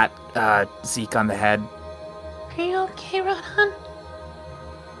pat Zeke on the head. Are you okay, Rodon?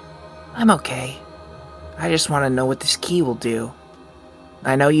 I'm okay. I just want to know what this key will do.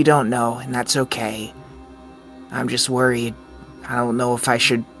 I know you don't know, and that's okay. I'm just worried. I don't know if I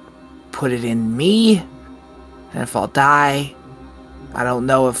should put it in me, and if I'll die. I don't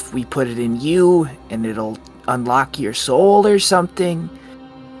know if we put it in you, and it'll unlock your soul or something,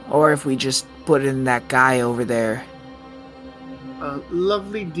 or if we just put it in that guy over there.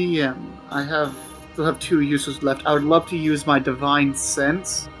 Lovely DM. I still have 2 uses left. I would love to use my divine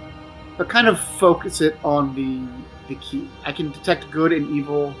sense, but kind of focus it on the key. I can detect good and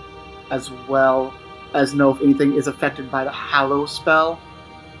evil as well as know if anything is affected by the Hallow spell,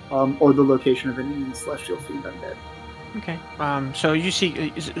 or the location of any celestial fiend undead. Okay. So you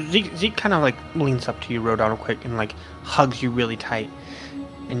see, Zeke kind of like leans up to you, Rodon, real quick, and like hugs you really tight.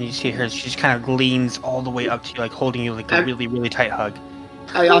 And you see her; she just kind of leans all the way up to you, like holding you like a really, really tight hug.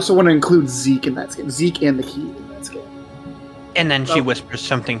 I also want to include Zeke in that scheme. Zeke and the key in that scheme. And then she whispers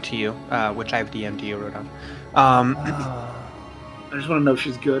something to you, which I've DM'd you, Rodon. I just want to know if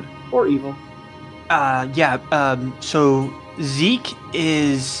she's good or evil. So Zeke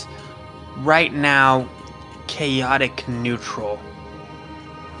is right now chaotic neutral.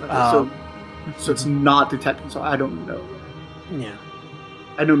 Okay, so it's not detecting, so I don't know. Yeah.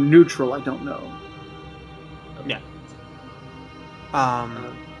 I know neutral, I don't know. Yeah.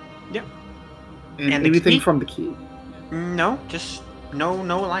 Yeah. And the anything key? from the key. No, just no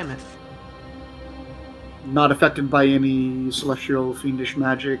alignment. Not affected by any celestial, fiendish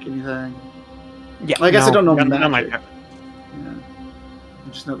magic, anything. Yeah. I guess I don't know none magic. like that. Yeah. I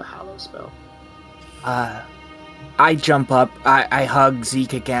just know the Hallow spell. I jump up, I hug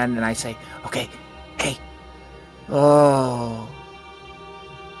Zeke again, and I say, okay, hey. Oh.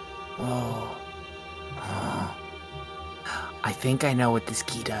 I think I know what this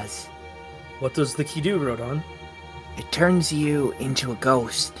key does. What does the key do, Rodon? It turns you into a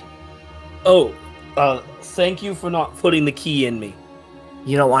ghost. Oh, thank you for not putting the key in me.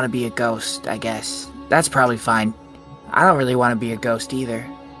 You don't want to be a ghost, I guess. That's probably fine. I don't really want to be a ghost either.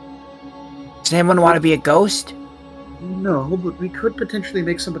 Does anyone want to be a ghost? No, but we could potentially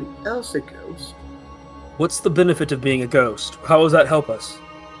make somebody else a ghost. What's the benefit of being a ghost? How does that help us?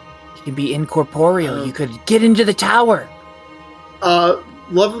 You can be incorporeal. You could get into the tower.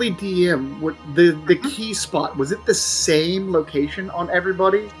 Lovely DM, what the key spot, was it the same location on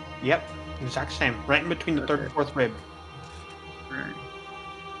everybody? Yep, exact same. Right in between the third and fourth rib.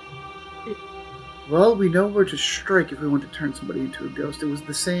 Right. Well, we know where to strike if we want to turn somebody into a ghost. It was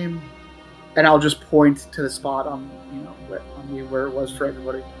the same, and I'll just point to the spot on where it was for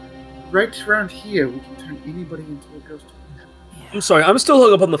everybody. Right around here, we can turn anybody into a ghost. I'm sorry, I'm still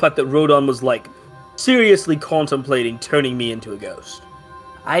hung up on the fact that Rodon was like seriously contemplating turning me into a ghost.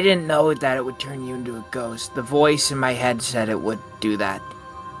 I didn't know that it would turn you into a ghost. The voice in my head said it would do that.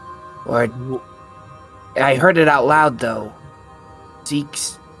 Or I heard it out loud though.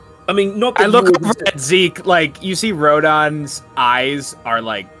 Zeke's. I mean, not that I look you over at Zeke, like, you see Rodon's eyes are,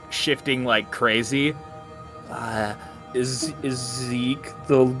 like, shifting like crazy. Is Zeke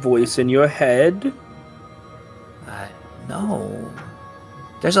the voice in your head? No.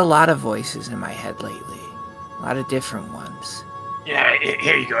 There's a lot of voices in my head lately. A lot of different ones. Yeah,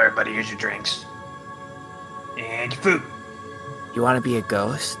 here you go, everybody. Here's your drinks. And your food. You want to be a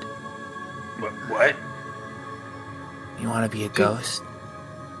ghost? What? You want to be a ghost?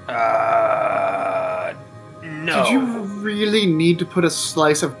 No. Did you really need to put a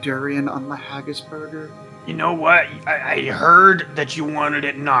slice of durian on the haggis burger? You know what? I heard that you wanted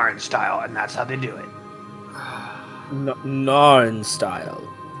it Narn style, and that's how they do it. Narn style.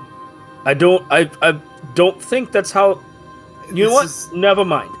 I don't think that's how. You know what? Never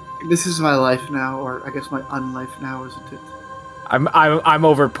mind. This is my life now, or I guess my unlife now, isn't it? I'm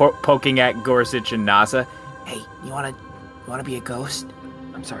over poking at Gorsuch and Nasa. Hey, you wanna be a ghost?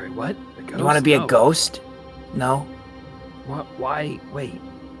 I'm sorry, what? A ghost? You wanna be No. a ghost? No? What? Why? Wait.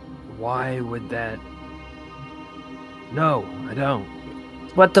 Why would that? No, I don't.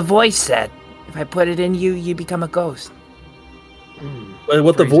 What the voice said. If I put it in you, you become a ghost.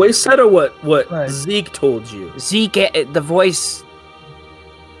 What the voice said, or what Right. Zeke told you? Zeke, the voice.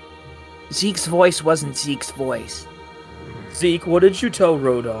 Zeke's voice wasn't Zeke's voice. Zeke, what did you tell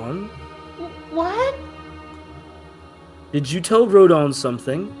Rodon? What? Did you tell Rodon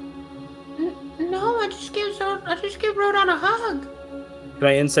something? No, I just gave Rodon a hug. Can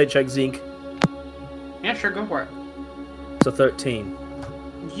I insight check Zeke? Yeah, sure, go for it. It's a 13.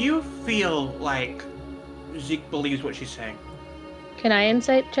 You feel like Zeke believes what she's saying. Can I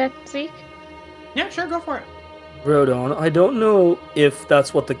insight check, Zeke? Yeah, sure, go for it. Rodon, I don't know if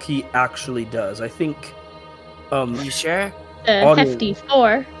that's what the key actually does. I think, You sure? Audio. Hefty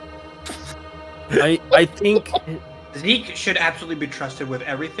 4. I think Zeke should absolutely be trusted with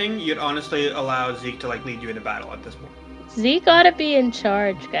everything. You'd honestly allow Zeke to lead you into battle at this point. Zeke ought to be in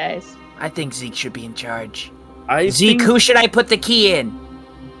charge, guys. I think Zeke should be in charge. I Zeke, think, who should I put the key in?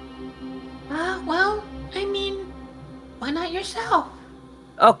 Well, I mean, why not yourself?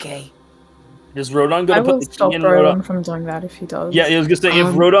 Okay. is Rodon I gonna will put the stop key in Rodon from doing that if he does. Yeah, I was gonna say if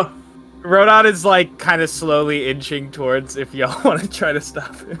Rodon is like kind of slowly inching towards if y'all want to try to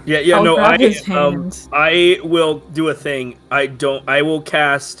stop him. Yeah, I'll no, grab his hand. I will do a thing. I will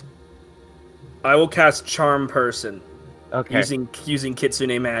cast Charm Person. Okay. Using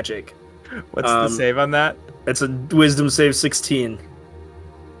Kitsune magic. What's the save on that? It's a wisdom save 16.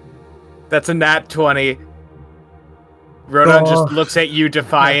 That's a nat 20. Rodon Oh. just looks at you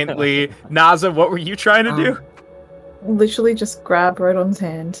defiantly. Naza, what were you trying to do? Literally just grab Rodon's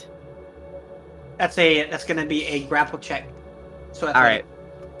hand. That's gonna be a grapple check. So All right.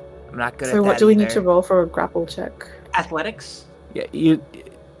 I'm not good at that. So what do we need either. to roll for a grapple check? Athletics. Yeah,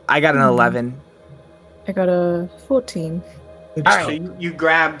 I got an 11. I got a 14. All right. So you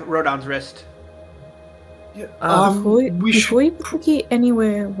grab Rodon's wrist. Yeah, Before we pookie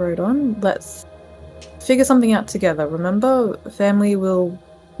anywhere, Rodon, let's figure something out together. Remember, family will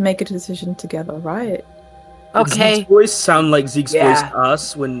make a decision together, right? Okay. Zeke's voice sound like Zeke's voice Yeah. to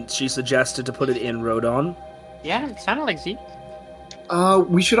us when she suggested to put it in Rodon. Yeah, it sounded like Zeke.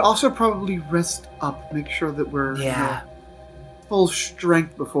 We should also probably rest up, make sure that we're full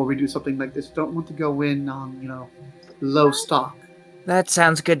strength before we do something like this. Don't want to go in on, low stock. That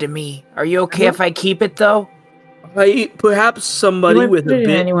sounds good to me. Are you okay if I keep it though? Perhaps somebody won't with put a it in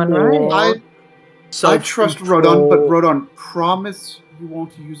bit anyone, more right? I trust Rodon, but Rodon, promise you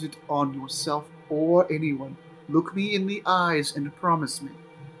won't use it on yourself or anyone. Look me in the eyes and promise me.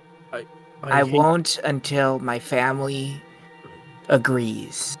 I won't until my family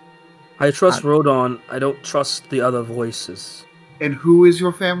agrees. I trust Rodon. I don't trust the other voices. And who is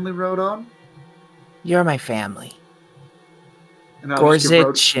your family, Rodon? You're my family. And I'll just give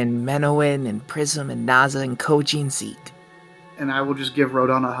Gorzich and Menowin and Prism and Naza and Koji and Zeke. And I will just give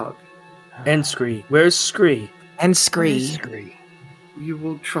Rodon a hug. And Scree. Where's Scree? And Scree. We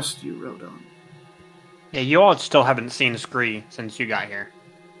will trust you, Rodon. Yeah, you all still haven't seen Scree since you got here.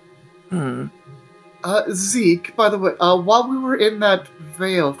 Zeke, by the way, while we were in that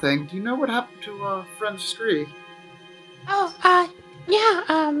veil thing, do you know what happened to friend Scree?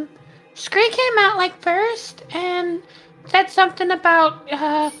 Scree came out first and said something about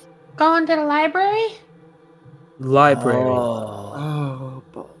going to the library. Library. Oh,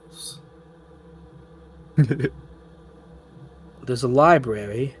 balls. There's a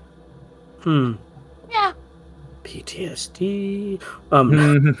library. Yeah. PTSD.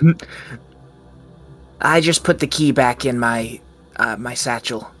 I just put the key back in my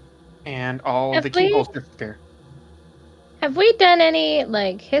satchel. And all Have the we- keyholes disappear. Have we done any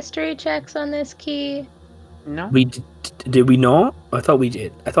history checks on this key? No. Did we not? I thought we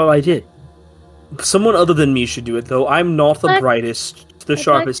did. I thought I did. Someone other than me should do it, though. I'm not the What? brightest, the I'd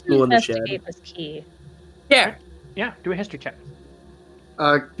sharpest like to tool in the shed. investigate this key. Yeah. Yeah, do a history check.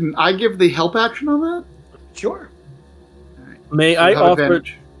 Can I give the help action on that? Sure. May So I you have offer?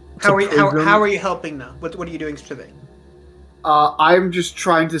 advantage. How Prism? are you helping though? What are you doing specifically? I'm just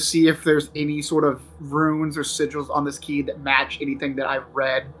trying to see if there's any sort of runes or sigils on this key that match anything that I've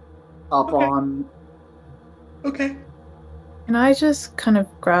read up on. Okay. Can I just kind of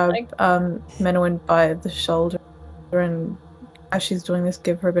grab Menowin by the shoulder and, as she's doing this,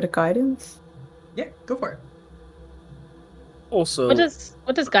 give her a bit of guidance? Yeah, go for it. Also,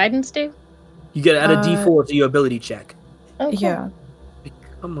 What does guidance do? you get to add a D4 to your ability check. Oh, cool. Yeah.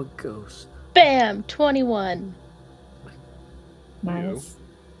 Become a ghost. Bam! 21. Nice.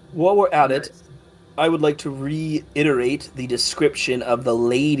 While we're at it, I would like to reiterate the description of the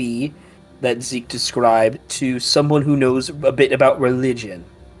lady that Zeke described to someone who knows a bit about religion,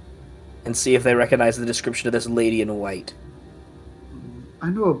 and see if they recognize the description of this lady in white. I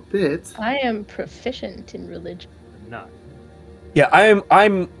know a bit. I am proficient in religion. Not. Yeah,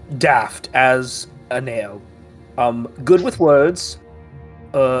 I'm daft as a nail. Good with words,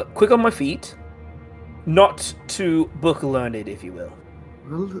 quick on my feet, not too book learned, if you will.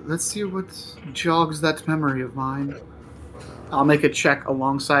 Well, let's see what jogs that memory of mine. I'll make a check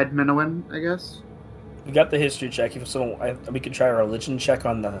alongside Menowin, I guess. We got the history check. If someone, we can try a religion check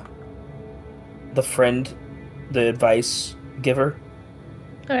on the friend, the advice giver.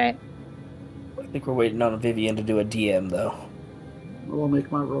 Alright. I think we're waiting on Vivian to do a DM though. We'll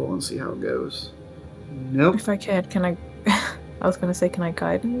make my roll and see how it goes. Nope. If I can I... I was going to say, can I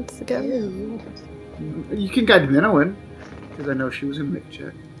guidance again? You can guide Menowin, because I know she was going to make a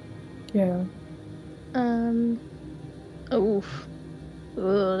check. Yeah. Oof.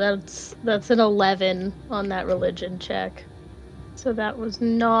 Ooh, that's an 11 on that religion check. So that was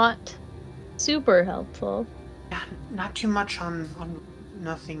not super helpful. Yeah, not too much on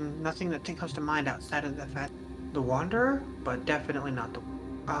nothing that comes to mind outside of the fact the Wanderer, but definitely not the.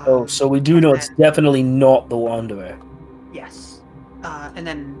 So we do know it's definitely not the Wanderer. Yes. And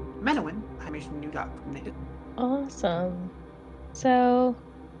then Menowin, I mentioned you got native. Awesome. So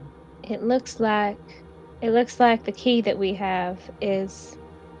it looks like the key that we have is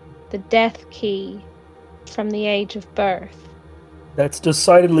the death key from the age of birth. That's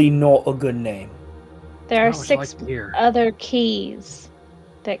decidedly not a good name. There are Not much like 6 here. other keys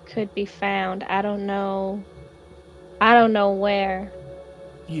that could be found. I don't know. I don't know where.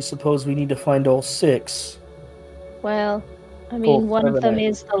 You suppose we need to find all 6? Well, I mean, one of them 7, 8.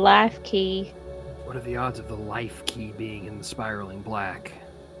 is the life key. What are the odds of the life key being in the spiraling black?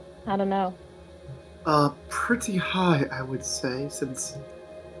 I don't know. Pretty high, I would say, since,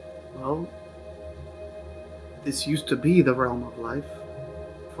 well, this used to be the realm of life.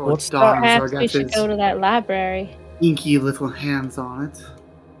 For What's Don's, Perhaps I we guess, should his go to that library. inky little hands on it.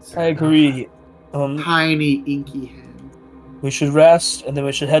 I agree. Tiny inky hands. We should rest, and then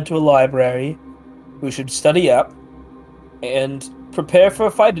we should head to a library. We should study up, and prepare for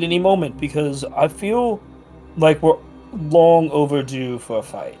a fight at any moment, because I feel like we're long overdue for a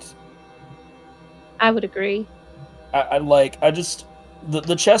fight. I would agree.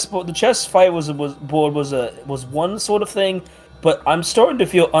 The chess fight was one sort of thing, but I'm starting to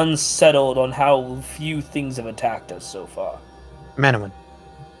feel unsettled on how few things have attacked us so far. Manowin,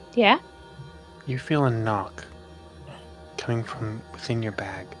 Yeah? you feel a knock coming from within your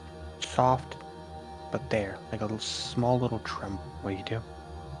bag. Soft, but there, like a small little tremble. What do you do?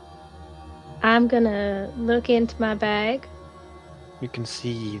 I'm gonna look into my bag. You can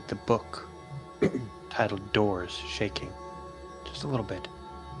see the book titled Doors shaking. Just a little bit.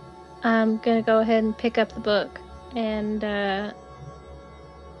 I'm gonna go ahead and pick up the book and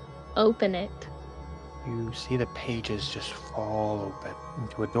open it. You see the pages just fall open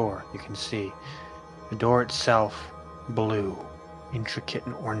into a door. You can see the door itself, blue, intricate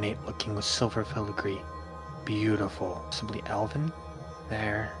and ornate looking with silver filigree. Beautiful, simply elven.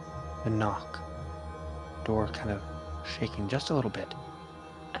 There, the knock. Door kind of shaking just a little bit.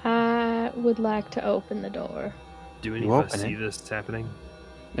 I would like to open the door. Do any You of us open see it. this happening?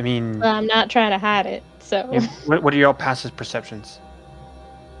 I mean, Well, I'm not trying to hide it, so. what are your passive perceptions?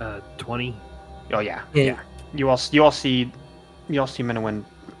 20. Oh yeah, Yeah. yeah. You all see Menowin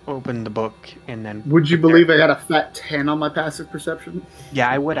open the book and then. Would you believe I got a fat 10 on my passive perception? Yeah,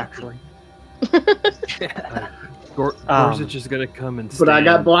 I would actually. Gorsuch is gonna come and stand. But I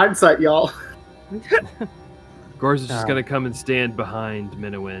got blind sight, y'all. Gorsuch is gonna come and stand behind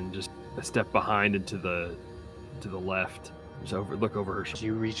Menowin, just a step behind and to the left. Just look over her shoulder.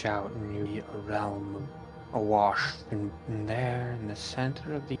 You reach out and you see a realm awash, and there in the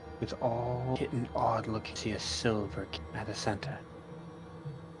center of with all hidden odd looking, see a silver key at the center.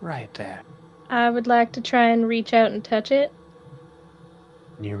 Right there. I would like to try and reach out and touch it.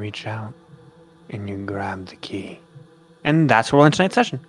 And you reach out and you grab the key. And that's where we'll end tonight's session.